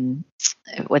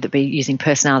 whether it be using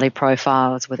personality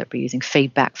profiles, whether it be using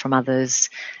feedback from others,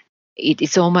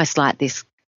 it's almost like this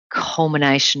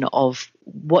culmination of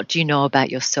what do you know about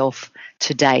yourself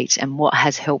to date and what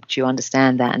has helped you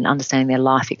understand that and understanding their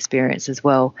life experience as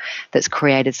well, that's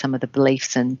created some of the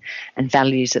beliefs and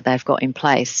values that they've got in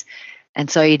place. And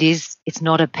so it's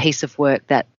not a piece of work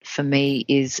that for me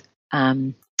is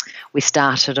we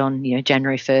started on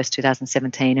January 1st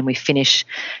 2017 and we finish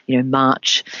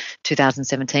March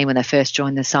 2017 when they first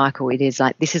joined the cycle. It is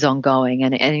like this is ongoing,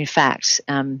 and in fact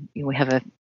we have a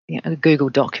Google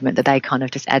document that they kind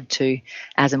of just add to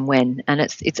as and when, and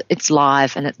it's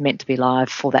live, and it's meant to be live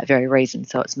for that very reason.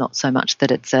 So it's not so much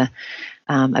that it's a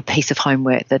piece of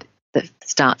homework that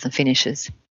starts and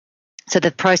finishes. So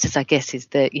the process, I guess, is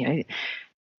that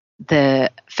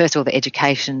the first of all the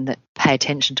education, that pay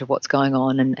attention to what's going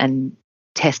on and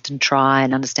test and try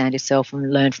and understand yourself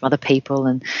and learn from other people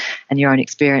and your own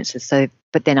experiences. So,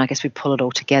 but then I guess we pull it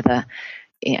all together.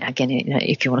 Again,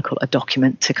 if you want to call it a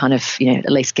document, to kind of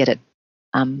at least get it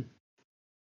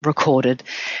recorded,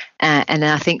 and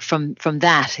then I think from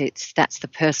that that's the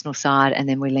personal side, and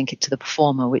then we link it to the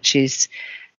performer, which is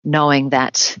knowing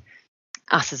that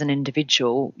us as an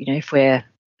individual, if we're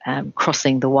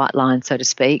crossing the white line, so to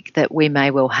speak, that we may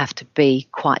well have to be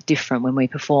quite different when we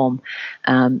perform.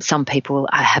 Some people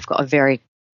have got a very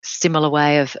similar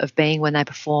way of being when they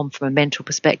perform from a mental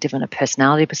perspective and a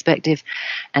personality perspective,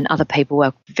 and other people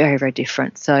are very, very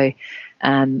different. So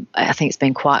I think it's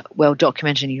been quite well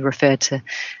documented, and you referred to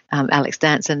Alex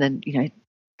Danson, and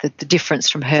the difference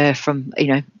from her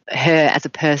as a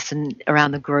person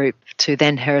around the group to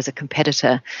then her as a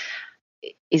competitor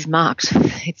is marked.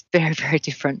 It's very, very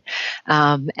different,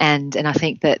 and I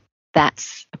think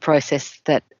that's a process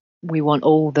that we want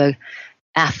all the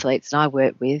athletes that I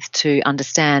work with to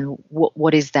understand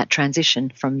what is that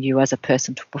transition from you as a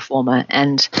person to a performer,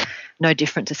 and no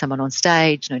different to someone on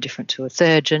stage, no different to a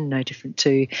surgeon, no different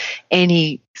to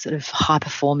any sort of high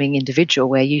performing individual,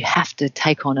 where you have to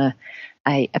take on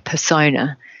a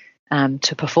persona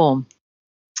to perform.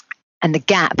 And the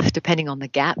gap, depending on the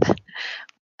gap,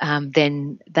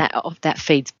 then that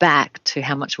feeds back to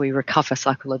how much we recover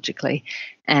psychologically,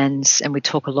 and we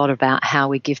talk a lot about how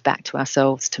we give back to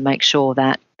ourselves to make sure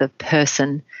that the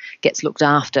person gets looked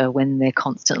after when they're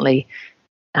constantly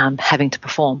having to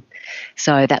perform.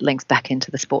 So that links back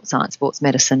into the sports science, sports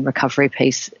medicine recovery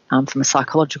piece from a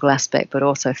psychological aspect, but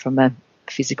also from a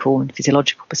physical and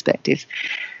physiological perspective.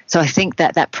 So I think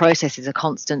that process is a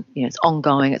constant, it's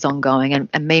ongoing,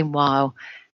 and meanwhile,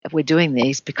 we're doing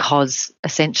these because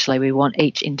essentially we want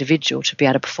each individual to be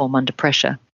able to perform under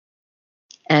pressure.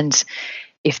 And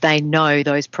if they know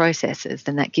those processes,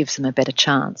 then that gives them a better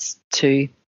chance to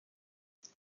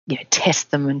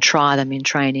test them and try them in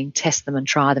training, test them and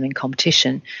try them in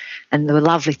competition. And the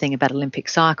lovely thing about Olympic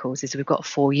cycles is we've got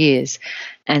 4 years.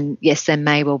 And yes, there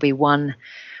may well be one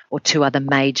or two other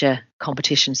major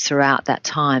competitions throughout that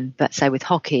time. But say with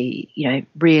hockey,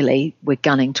 really we're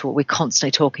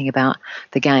constantly talking about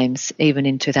the games, even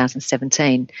in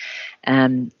 2017.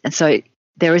 And so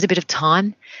there is a bit of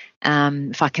time.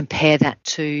 If I compare that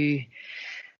to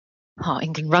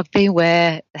England rugby,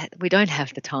 where we don't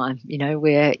have the time,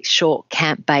 we're short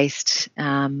camp based.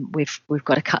 We've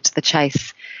got to cut to the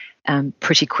chase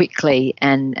pretty quickly,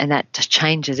 and that just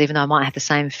changes. Even though I might have the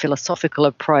same philosophical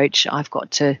approach, I've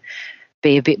got to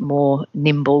be a bit more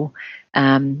nimble,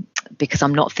 because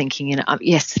I'm not thinking,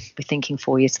 yes, we're thinking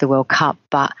 4 years to the World Cup,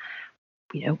 but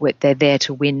they're there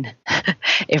to win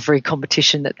every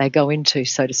competition that they go into,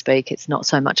 so to speak. It's not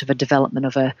so much of a development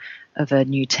of a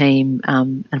new team.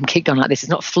 And I'm kicked on like this. It's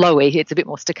not flowy. It's a bit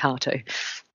more staccato.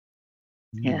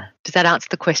 Yeah. Does that answer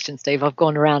the question, Steve? I've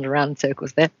gone around and around in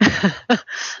circles there.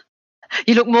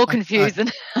 You look more confused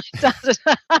than I started.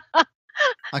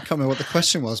 I can't remember what the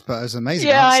question was, but it was amazing.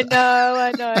 Yeah, answer.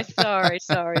 I know. Sorry.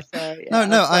 Yeah,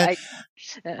 No.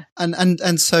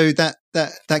 And so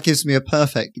that gives me a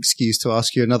perfect excuse to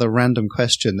ask you another random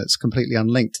question that's completely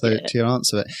unlinked to your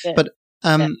answer. Yeah. But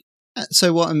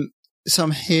so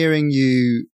I'm hearing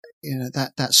you know,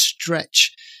 that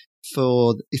stretch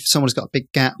for if someone's got a big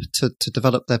gap to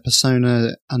develop their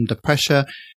persona under pressure,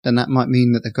 then that might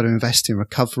mean that they've got to invest in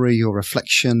recovery or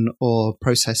reflection or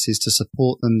processes to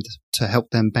support them to help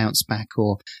them bounce back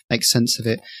or make sense of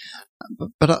it.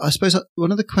 But I suppose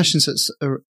one of the questions that's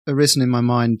arisen in my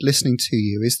mind listening to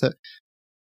you is that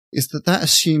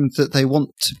assumed that they want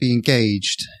to be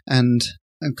engaged and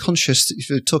conscious that if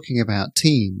you're talking about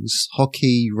teams,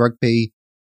 hockey, rugby,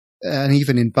 and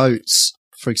even in boats,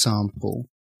 for example,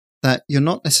 that you're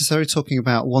not necessarily talking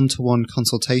about one-to-one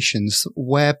consultations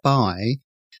whereby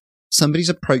somebody's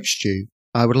approached you.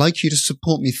 I would like you to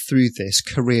support me through this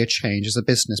career change as a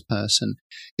business person.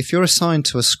 If you're assigned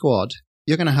to a squad,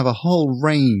 you're going to have a whole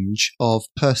range of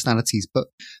personalities, but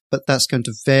that's going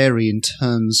to vary in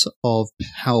terms of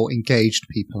how engaged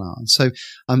people are. So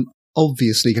I'm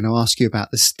obviously going to ask you about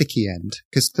the sticky end,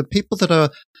 because the people that are,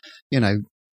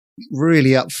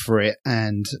 really up for it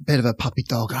and a bit of a puppy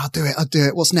dog, I'll do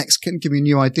it. What's next? Can give me a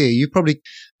new idea.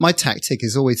 My tactic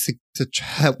is always to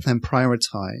help them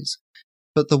prioritize.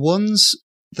 But the ones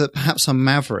that perhaps are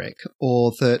maverick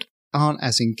or that aren't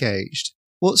as engaged,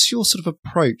 what's your sort of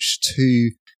approach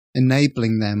to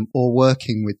enabling them or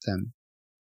working with them?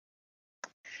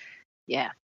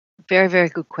 Yeah, very, very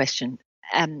good question.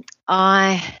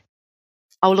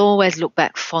 I will always look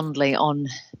back fondly on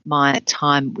my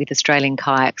time with Australian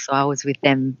Kayak. So I was with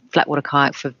them, Flatwater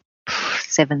Kayak, for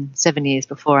 7 years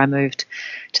before I moved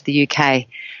to the UK.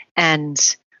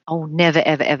 And I'll never,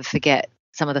 ever, ever forget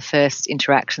some of the first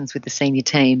interactions with the senior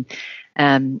team.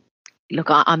 Look,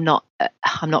 I'm not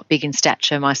big in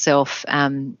stature myself,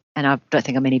 and I don't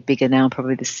think I'm any bigger now. I'm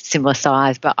probably the similar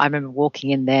size, but I remember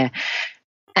walking in there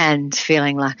and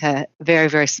feeling like a very,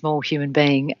 very small human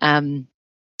being.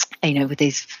 With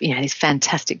these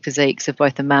fantastic physiques of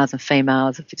both the males and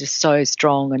females, just so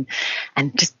strong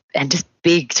and just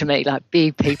big to me, like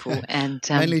big people, and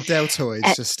mainly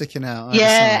deltoids just sticking out.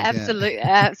 Yeah,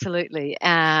 absolutely.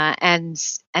 And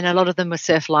a lot of them were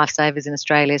surf lifesavers in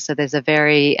Australia, so there's a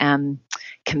very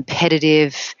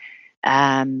competitive,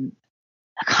 kind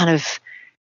of,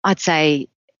 I'd say,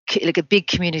 like a big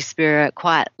community spirit,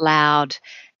 quite loud,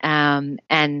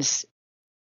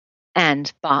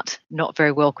 but not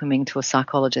very welcoming to a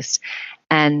psychologist.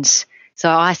 And so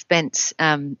I spent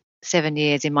 7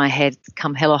 years in my head,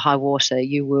 come hell or high water,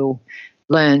 you will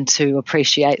learn to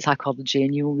appreciate psychology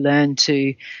and you will learn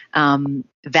to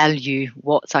value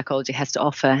what psychology has to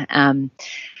offer. And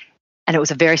it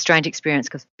was a very strange experience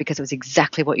because it was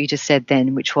exactly what you just said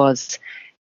then, which was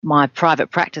my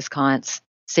private practice clients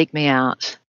seek me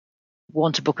out,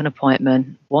 want to book an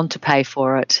appointment, want to pay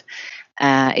for it.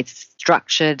 It's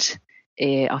structured.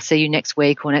 I'll see you next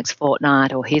week or next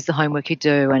fortnight, or here's the homework you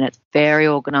do, and it's very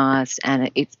organised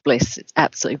and it's bliss. It's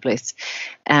absolute bliss.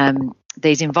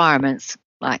 These environments,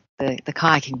 like the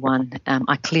kayaking one,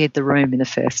 I cleared the room in the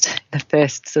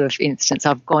first sort of instance.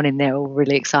 I've gone in there all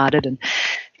really excited and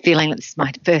feeling like this is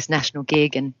my first national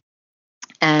gig,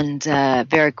 and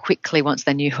very quickly, once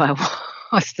they knew who I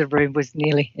was, the room was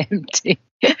nearly empty.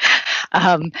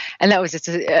 And that was just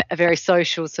a very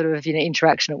social sort of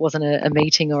interaction. It wasn't a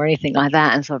meeting or anything like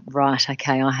that. And so, right,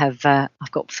 okay, I've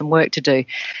got some work to do.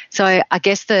 So I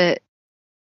guess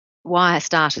why I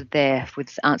started there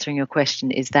with answering your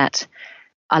question is that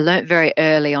I learnt very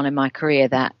early on in my career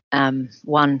that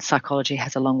one, psychology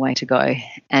has a long way to go,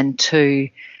 and two,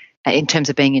 in terms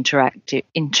of being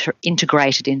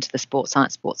integrated into the sports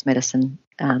science, sports medicine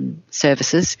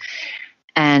services,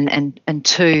 and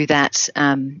two, that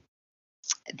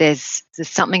there's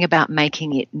something about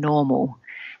making it normal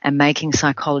and making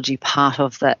psychology part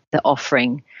of the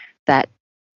offering that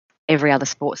every other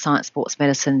sports science, sports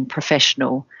medicine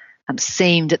professional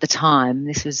seemed at the time,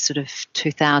 this was sort of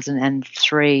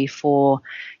 2003, 4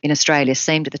 in Australia,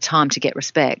 seemed at the time to get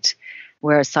respect,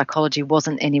 whereas psychology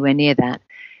wasn't anywhere near that.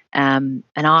 And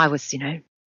I was,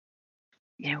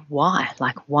 why?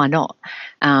 Like, why not?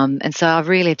 And so I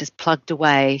really just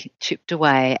chipped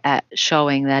away at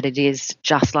showing that it is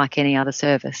just like any other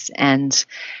service and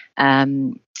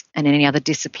any other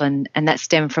discipline. And that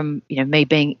stemmed from, me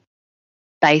being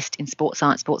based in sports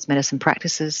science, sports medicine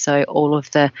practices. So all of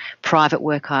the private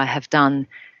work I have done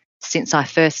since I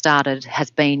first started has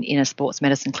been in a sports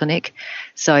medicine clinic.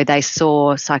 So they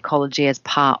saw psychology as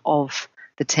part of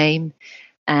the team.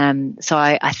 So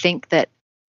I think that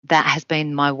has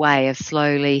been my way of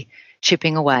slowly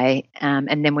chipping away.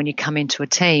 And then when you come into a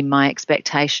team, my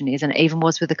expectation is, and it even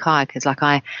was with the kayakers, like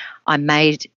I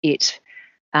made it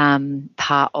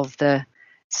part of the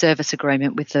service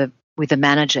agreement with the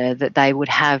manager that they would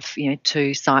have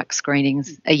 2 psych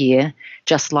screenings a year,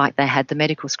 just like they had the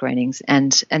medical screenings.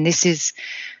 And this is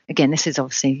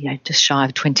obviously just shy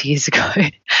of 20 years ago.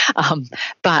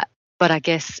 But I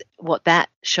guess what that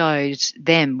showed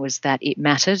them was that it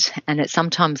mattered, and it's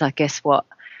sometimes, I guess, what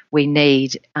we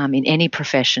need in any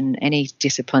profession, any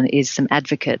discipline, is some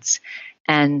advocates,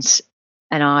 and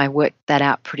I worked that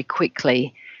out pretty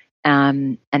quickly.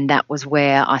 And that was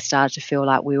where I started to feel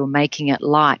like we were making it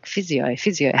like physio.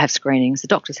 Physio have screenings, the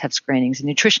doctors have screenings, the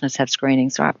nutritionists have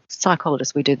screenings, so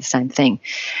psychologists, we do the same thing.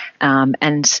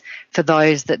 And for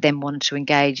those that then wanted to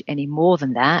engage any more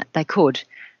than that, they could.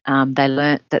 They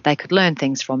learnt that they could learn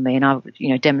things from me, and I,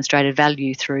 demonstrated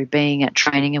value through being at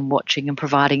training and watching and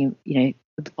providing,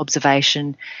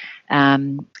 observation.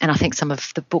 And I think some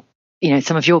of the book,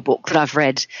 some of your book that I've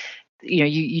read,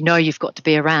 you've got to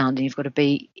be around and you've got to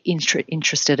be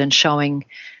interested in showing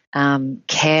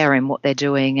care in what they're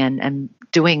doing and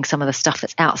doing some of the stuff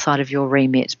that's outside of your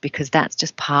remit, because that's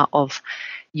just part of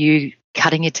you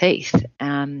cutting your teeth.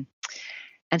 And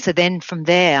so then from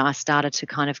there I started to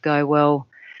kind of go, well,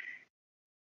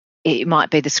 it might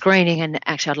be the screening, and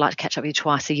actually I'd like to catch up with you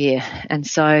twice a year. And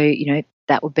so,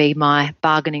 that would be my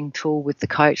bargaining tool with the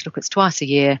coach. Look, it's twice a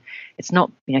year. It's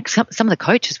not, some of the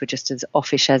coaches were just as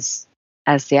offish as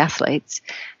the athletes,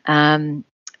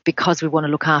 because we want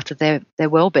to look after their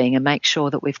well-being and make sure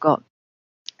that we've got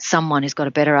someone who's got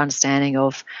a better understanding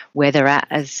of where they're at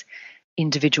as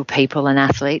individual people and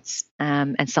athletes,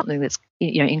 and something that's,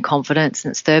 in confidence,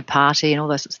 and it's third party and all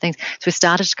those sorts of things. So we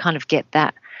started to kind of get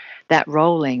that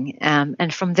rolling,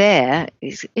 and from there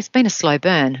it's been a slow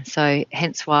burn. So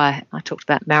hence why I talked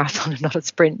about marathon and not a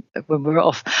sprint when we were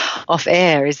off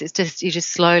air. Is it's just, you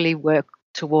just slowly work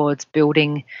towards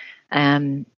building,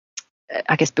 building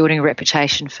a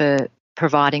reputation for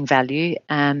providing value,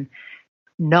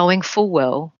 knowing full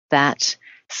well that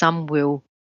some will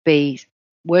be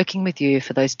working with you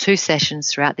for those 2 sessions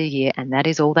throughout the year, and that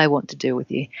is all they want to do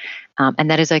with you,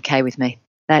 and that is okay with me.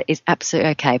 That is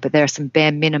absolutely okay, but there are some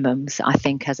bare minimums, I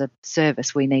think, as a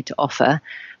service we need to offer,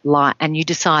 and you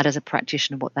decide as a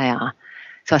practitioner what they are.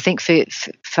 So I think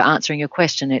for answering your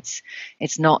question,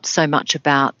 it's not so much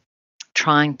about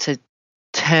trying to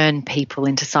turn people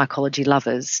into psychology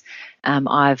lovers.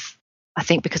 I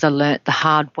think because I learnt the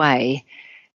hard way,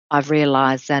 I've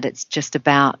realised that it's just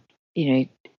about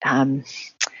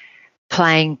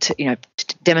playing to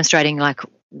demonstrating like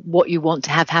what you want to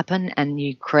have happen, and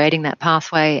you creating that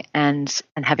pathway and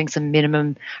having some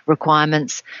minimum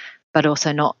requirements, but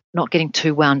also not getting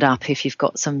too wound up if you've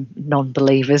got some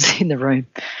non-believers in the room.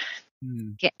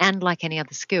 Yeah, and like any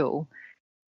other skill,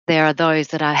 there are those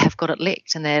that have got it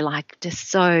licked, and they're like just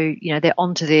so, they're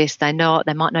onto this, they know it,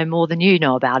 they might know more than you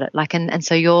know about it. Like, and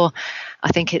so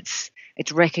I think it's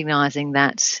recognizing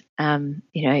that,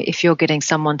 if you're getting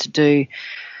someone to do,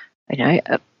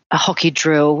 a hockey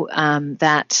drill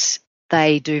that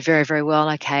they do very, very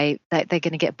well, okay, they're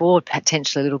going to get bored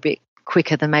potentially a little bit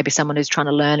quicker than maybe someone who's trying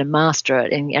to learn and master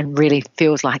it and really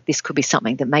feels like this could be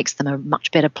something that makes them a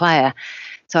much better player.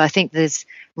 So I think there's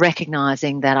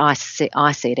recognising that I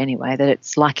see it anyway, that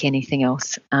it's like anything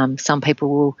else. Some people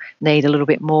will need a little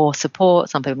bit more support,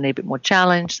 some people need a bit more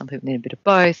challenge, some people need a bit of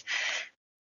both.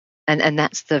 And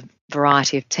that's the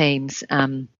variety of teams.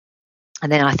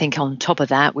 And then I think on top of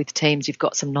that, with teams, you've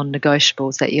got some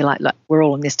non-negotiables that you're like, look, we're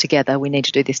all in this together. We need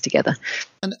to do this together.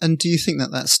 And do you think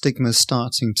that stigma is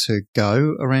starting to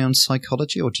go around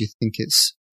psychology, or do you think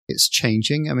it's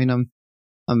changing? I mean,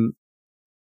 I'm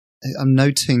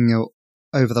noting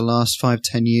over the last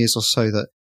 5-10 years or so that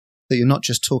you're not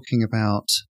just talking about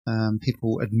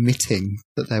people admitting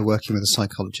that they're working with a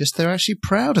psychologist; they're actually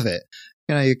proud of it.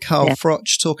 Carl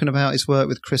Froch talking about his work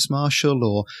with Chris Marshall,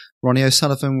 or Ronnie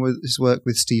O'Sullivan with his work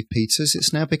with Steve Peters.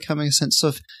 It's now becoming a sense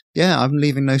of, I'm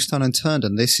leaving no stone unturned,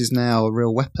 and this is now a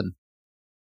real weapon.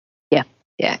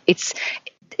 Yeah, it's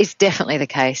definitely the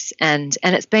case, and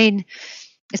it's been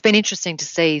interesting to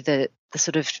see the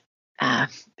sort of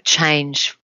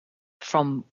change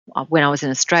from when I was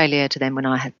in Australia to then when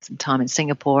I had some time in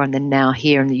Singapore, and then now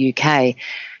here in the UK,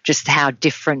 just how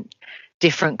different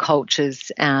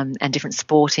cultures and different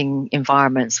sporting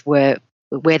environments were,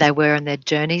 where they were in their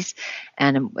journeys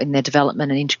and in their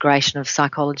development and integration of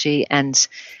psychology. And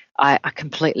I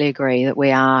completely agree that we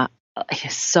are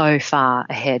so far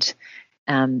ahead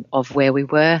of where we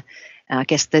were. I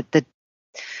guess the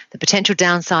potential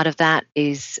downside of that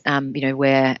is,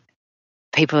 where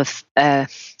people are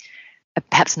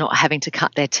perhaps not having to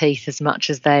cut their teeth as much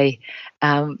as they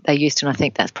used to. And I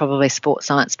think that's probably sports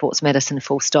science, sports medicine,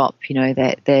 full stop.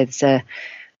 There's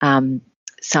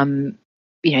some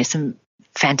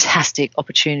fantastic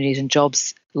opportunities and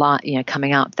jobs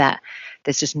coming up that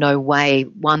there's just no way,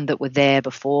 one, that were there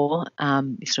before,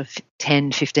 sort of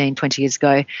 10, 15, 20 years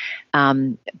ago,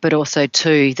 but also,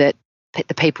 two, that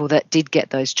the people that did get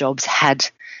those jobs had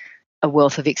a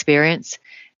wealth of experience.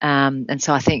 And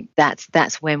so I think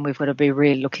that's when we've got to be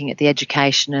really looking at the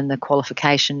education and the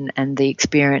qualification and the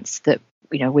experience that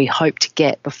we hope to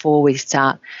get before we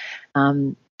start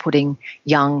putting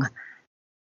young,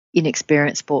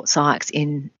 inexperienced sports psychs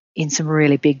in some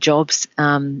really big jobs.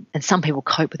 And some people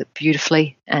cope with it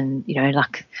beautifully, and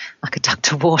like a duck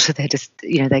to water, they're just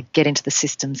they get into the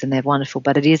systems and they're wonderful.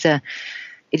 But it is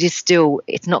still,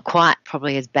 it's not quite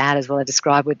probably as bad as what I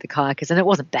described with the kayakers. And it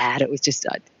wasn't bad. It was just,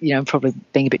 I'm probably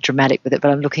being a bit dramatic with it,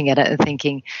 but I'm looking at it and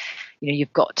thinking,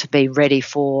 you've got to be ready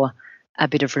for a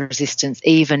bit of resistance,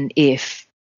 even if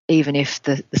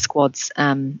the squads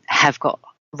have got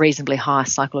reasonably high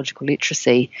psychological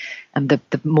literacy, and the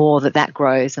more that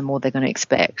grows, the more they're going to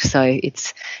expect. So we're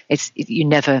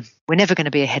never going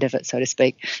to be ahead of it, so to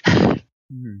speak.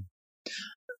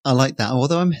 I like that.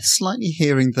 Although I'm slightly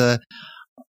hearing the,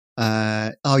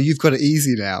 you've got it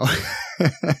easy now.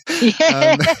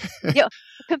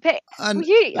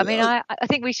 I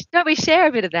think we share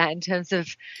a bit of that in terms of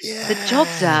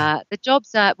the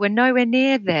jobs are we're nowhere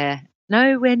near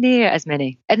as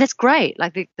many, and that's great.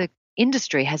 Like the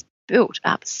industry has built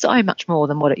up so much more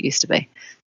than what it used to be.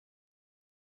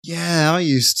 Yeah, I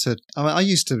used to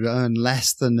earn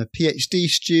less than the PhD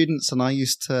students, and I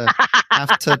used to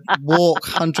have to walk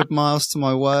 100 miles to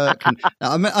my work. And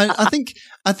I think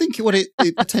what it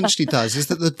potentially does is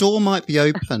that the door might be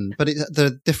open, but there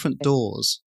are different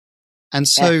doors, and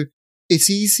so it's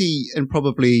easy and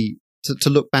probably to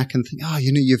look back and think,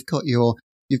 you've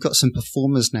got some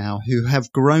performers now who have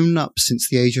grown up since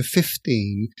the age of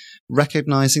 15,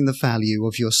 recognizing the value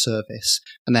of your service,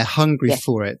 and they're hungry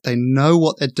for it. They know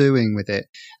what they're doing with it,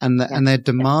 and they're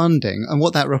demanding. And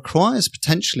what that requires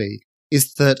potentially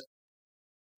is that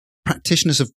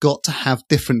practitioners have got to have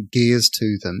different gears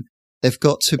to them. They've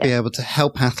got to be able to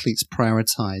help athletes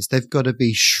prioritize. They've got to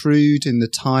be shrewd in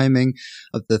the timing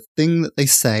of the thing that they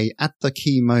say at the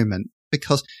key moment,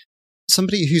 because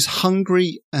somebody who's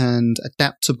hungry and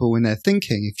adaptable in their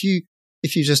thinking, if you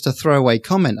just a throwaway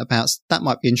comment about that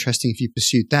might be interesting if you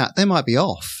pursued that, they might be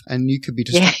off and you could be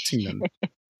distracting them.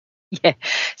 Yeah,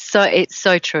 so it's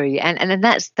so true, and then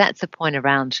that's the point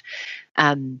around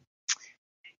the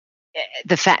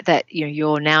fact that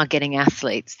you're now getting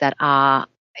athletes that are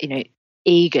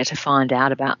eager to find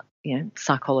out about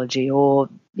psychology or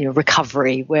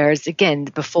recovery, whereas again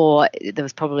before there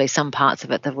was probably some parts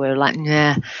of it that were like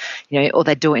or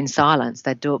they'd do it in silence,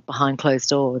 they'd do it behind closed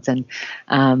doors. And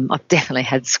I've definitely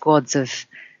had squads of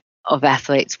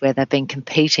athletes where they've been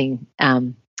competing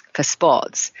for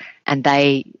spots, and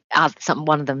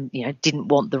one of them didn't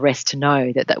want the rest to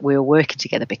know that we were working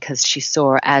together because she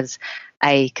saw it as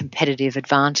a competitive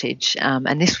advantage.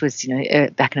 And this was,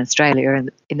 back in Australia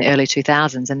in the early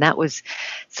 2000s. And that was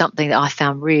something that I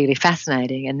found really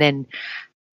fascinating. And then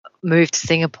moved to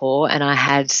Singapore, and I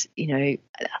had,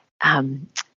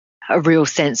 a real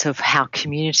sense of how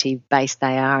community-based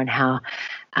they are and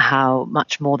how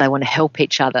much more they want to help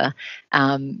each other.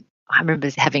 I remember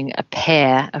having a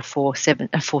pair of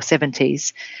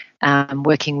 470s,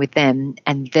 working with them,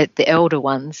 and the elder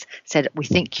ones said, we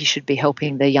think you should be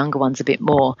helping the younger ones a bit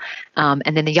more.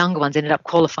 And then the younger ones ended up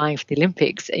qualifying for the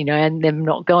Olympics, and them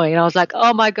not going. And I was like,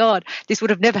 oh my God, this would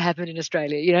have never happened in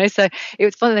Australia, So it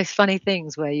was one of those funny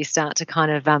things where you start to kind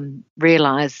of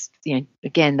realise,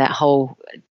 again, that whole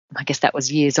I guess that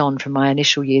was years on from my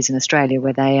initial years in Australia,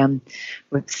 where they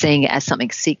were seeing it as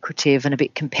something secretive and a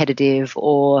bit competitive,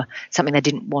 or something they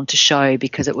didn't want to show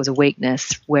because it was a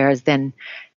weakness. Whereas then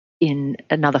in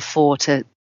another 4 to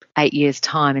 8 years'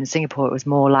 time in Singapore, it was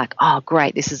more like, oh,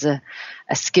 great, this is a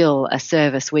skill, a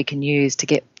service we can use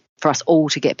for us all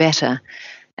to get better.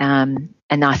 And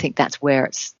I think that's where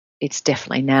it's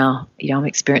definitely now, I'm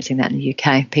experiencing that in the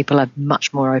UK. People are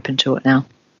much more open to it now.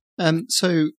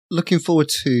 So looking forward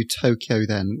to Tokyo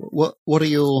then, what are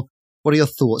your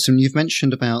thoughts? And you've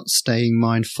mentioned about staying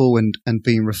mindful and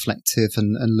being reflective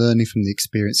and learning from the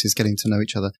experiences, getting to know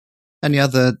each other. Any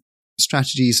other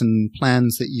strategies and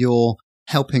plans that you're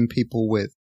helping people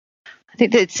with? I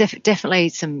think there's definitely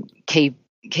some key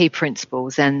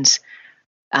principles. And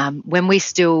when we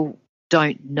still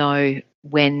don't know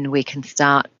when we can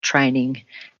start training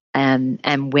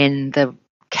and when the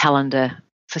calendar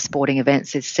for sporting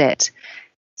events is set.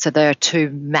 So there are two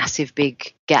massive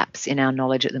big gaps in our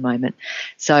knowledge at the moment.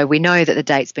 So we know that the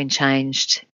date's been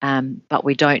changed, but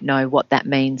we don't know what that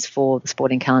means for the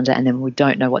sporting calendar, and then we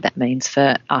don't know what that means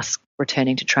for us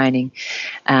returning to training.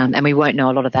 And we won't know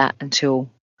a lot of that until,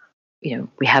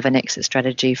 we have an exit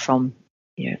strategy from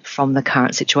the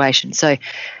current situation. So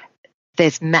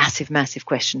there's massive, massive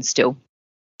questions still.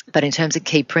 But in terms of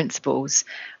key principles,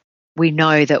 we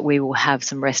know that we will have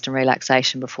some rest and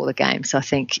relaxation before the game. So I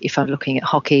think if I'm looking at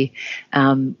hockey,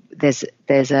 there's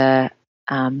a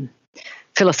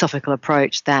philosophical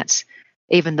approach that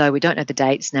even though we don't know the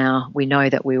dates now, we know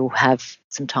that we will have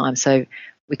some time. So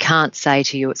we can't say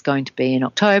to you it's going to be in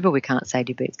October. We can't say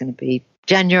to you it's going to be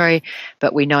January,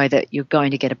 but we know that you're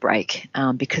going to get a break,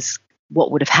 because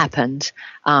what would have happened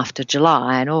after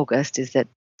July and August is that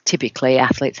typically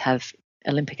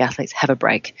Olympic athletes have a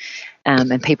break,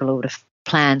 and people would have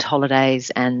planned holidays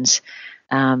and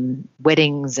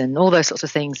weddings and all those sorts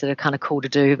of things that are kind of cool to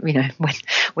do,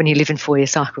 when you live in 4-year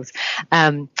cycles.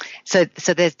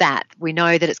 So there's that. We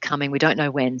know that it's coming. We don't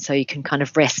know when, so you can kind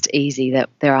of rest easy that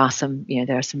there are some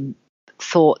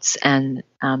thoughts and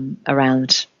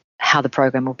around how the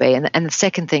program will be. And the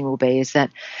second thing will be is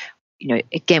that,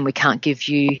 again, we can't give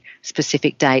you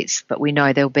specific dates, but we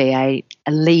know there'll be a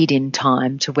lead-in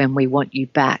time to when we want you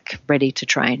back ready to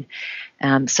train.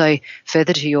 So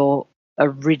further to your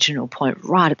original point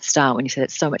right at the start when you said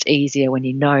it's so much easier when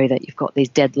you know that you've got these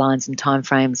deadlines and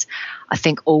timeframes, I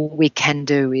think all we can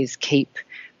do is keep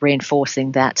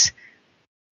reinforcing that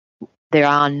there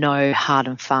are no hard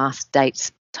and fast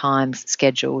dates, times,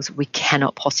 schedules. We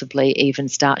cannot possibly even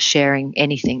start sharing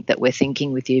anything that we're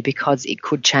thinking with you because it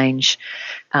could change,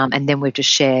 and then we've just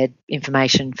shared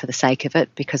information for the sake of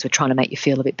it because we're trying to make you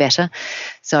feel a bit better.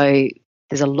 So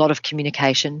there's a lot of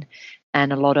communication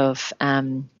and a lot of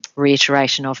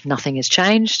reiteration of nothing has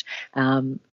changed.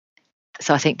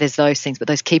 So I think there's those things, but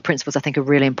those key principles I think are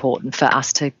really important for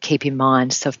us to keep in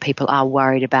mind. So if people are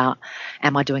worried about,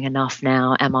 am I doing enough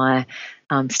now? Am I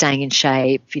staying in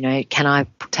shape? Can I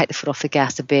take the foot off the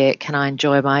gas a bit? Can I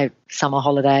enjoy my summer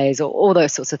holidays, or all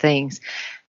those sorts of things?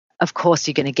 Of course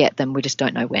you're going to get them. We just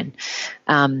don't know when.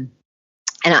 And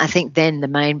I think then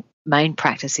the main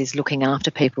practice is looking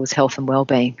after people's health and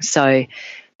well-being. So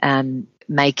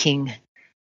making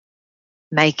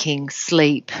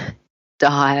sleep,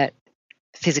 diet,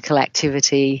 physical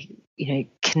activity,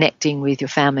 connecting with your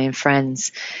family and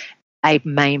friends, a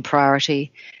main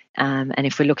priority. And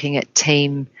if we're looking at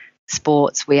team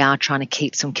sports, we are trying to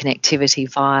keep some connectivity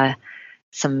via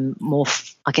some more,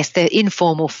 I guess they're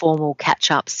informal, formal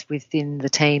catch-ups within the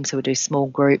team. So we do small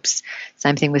groups.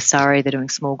 Same thing with Surrey; they're doing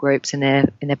small groups in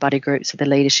their buddy groups with the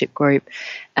leadership group,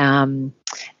 and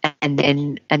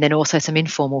then also some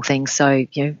informal things. So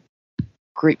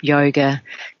group yoga,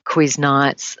 quiz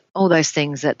nights, all those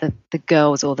things that the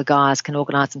girls or the guys can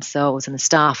organise themselves, and the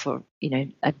staff are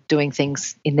doing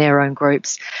things in their own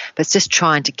groups. But it's just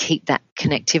trying to keep that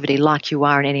connectivity like you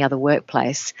are in any other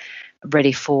workplace,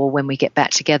 ready for when we get back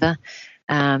together.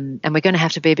 And we're going to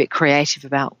have to be a bit creative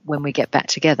about when we get back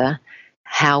together,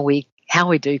 how we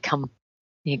do come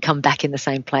back in the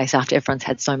same place after everyone's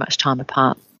had so much time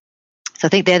apart. So I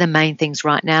think they're the main things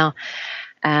right now.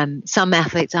 Some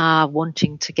athletes are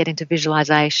wanting to get into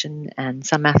visualization, and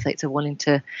some athletes are wanting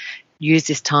to use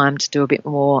this time to do a bit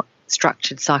more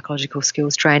structured psychological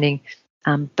skills training.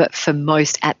 But for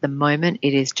most at the moment,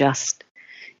 it is just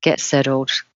get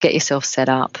settled, get yourself set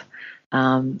up,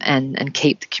 and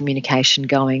keep the communication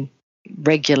going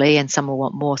regularly. And some will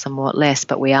want more, some will want less,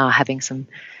 but we are having some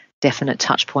definite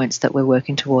touch points that we're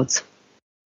working towards.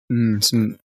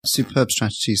 Some superb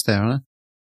strategies there, Anna.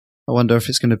 I wonder if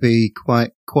it's going to be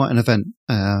quite an event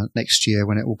next year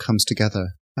when it all comes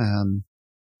together.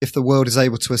 If the world is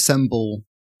able to assemble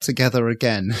together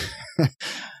again.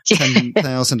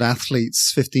 10,000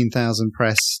 athletes, 15,000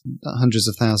 press, hundreds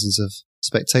of thousands of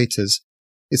spectators.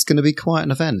 It's going to be quite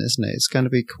an event, isn't it? It's going to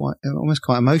be almost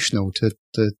quite emotional to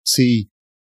see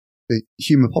the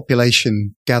human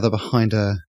population gather behind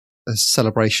a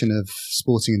celebration of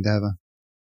sporting endeavour.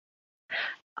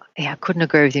 Yeah, I couldn't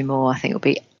agree with you more. I think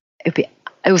it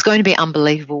was going to be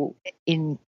unbelievable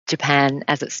in Japan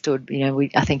as it stood.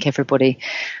 I think everybody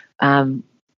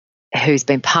who's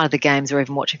been part of the games or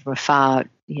even watching from afar,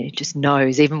 just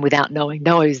knows, even without knowing,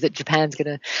 knows that Japan's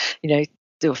going to,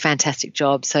 do a fantastic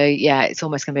job. So yeah, it's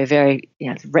almost going to be a very,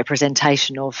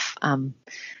 representation of,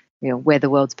 where the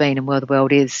world's been and where the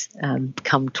world is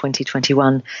come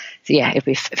 2021. So yeah, it'll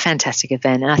be a fantastic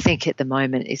event. And I think at the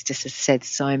moment it's just, as I said,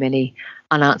 so many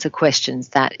unanswered questions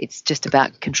that it's just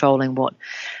about controlling what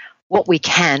we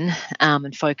can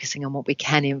and focusing on what we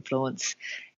can influence,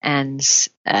 and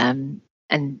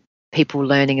people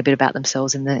learning a bit about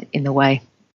themselves along the way,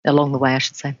 I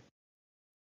should say.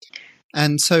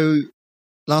 And so,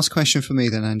 last question for me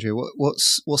then, Andrea.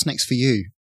 What's next for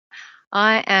you?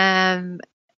 I am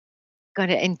going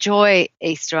to enjoy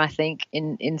Easter, I think,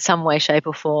 in some way, shape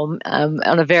or form,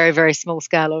 on a very, very small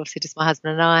scale, obviously just my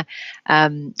husband and I.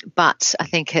 But I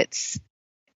think it's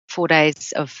 4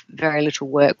 days of very little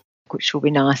work, which will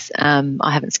be nice.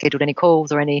 I haven't scheduled any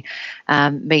calls or any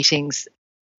meetings.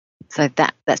 So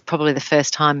that's probably the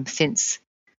first time since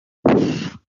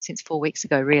 4 weeks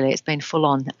ago, really. It's been full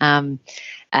on. So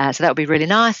that would be really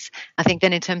nice. I think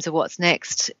then in terms of what's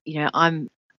next, I'm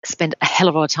spend a hell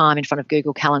of a lot of time in front of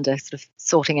Google Calendar sort of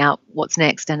sorting out what's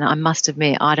next. And I must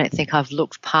admit, I don't think I've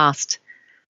looked past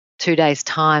 2 days'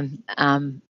 time.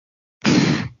 I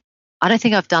don't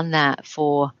think I've done that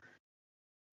for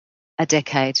a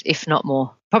decade, if not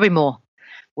more, probably more,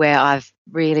 where I've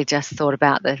really just thought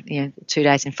about the 2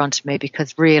 days in front of me,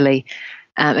 because really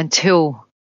until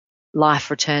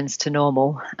life returns to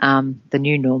normal, the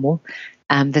new normal,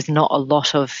 there's not a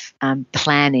lot of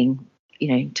planning,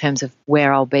 in terms of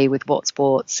where I'll be with what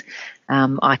sports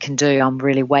I can do. I'm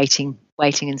really waiting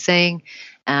and seeing.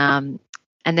 And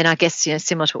then I guess,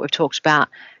 similar to what we've talked about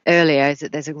earlier, is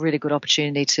that there's a really good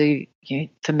opportunity to,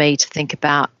 for me to think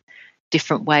about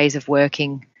different ways of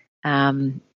working,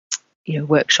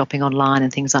 workshopping online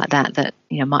and things like that,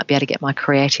 might be able to get my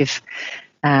creative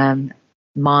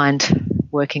mind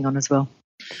working on as well.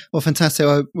 Well, fantastic.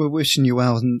 We're wishing you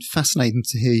well, and fascinating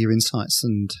to hear your insights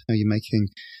and how you're making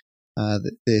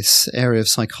this area of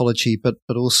psychology, but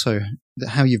also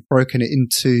how you've broken it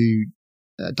into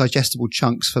digestible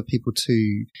chunks for people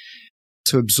to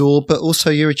absorb, but also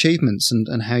your achievements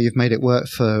and how you've made it work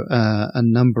for a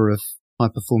number of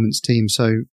high-performance teams.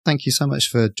 So thank you so much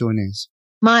for joining us.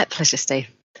 My pleasure, Steve.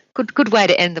 Good way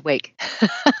to end the week.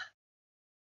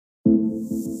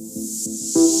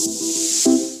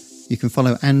 You can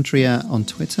follow Andrea on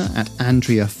Twitter at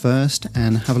Andrea Furst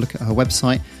and have a look at her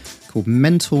website called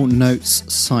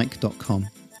mentalnotespsych.com.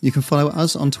 You can follow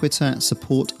us on Twitter at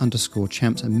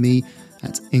support_champs and me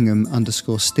at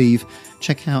Ingham_Steve.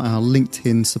 Check out our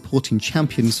LinkedIn Supporting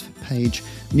Champions page,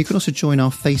 and you can also join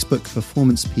our Facebook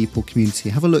Performance People community.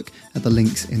 Have a look at the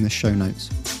links in the show notes.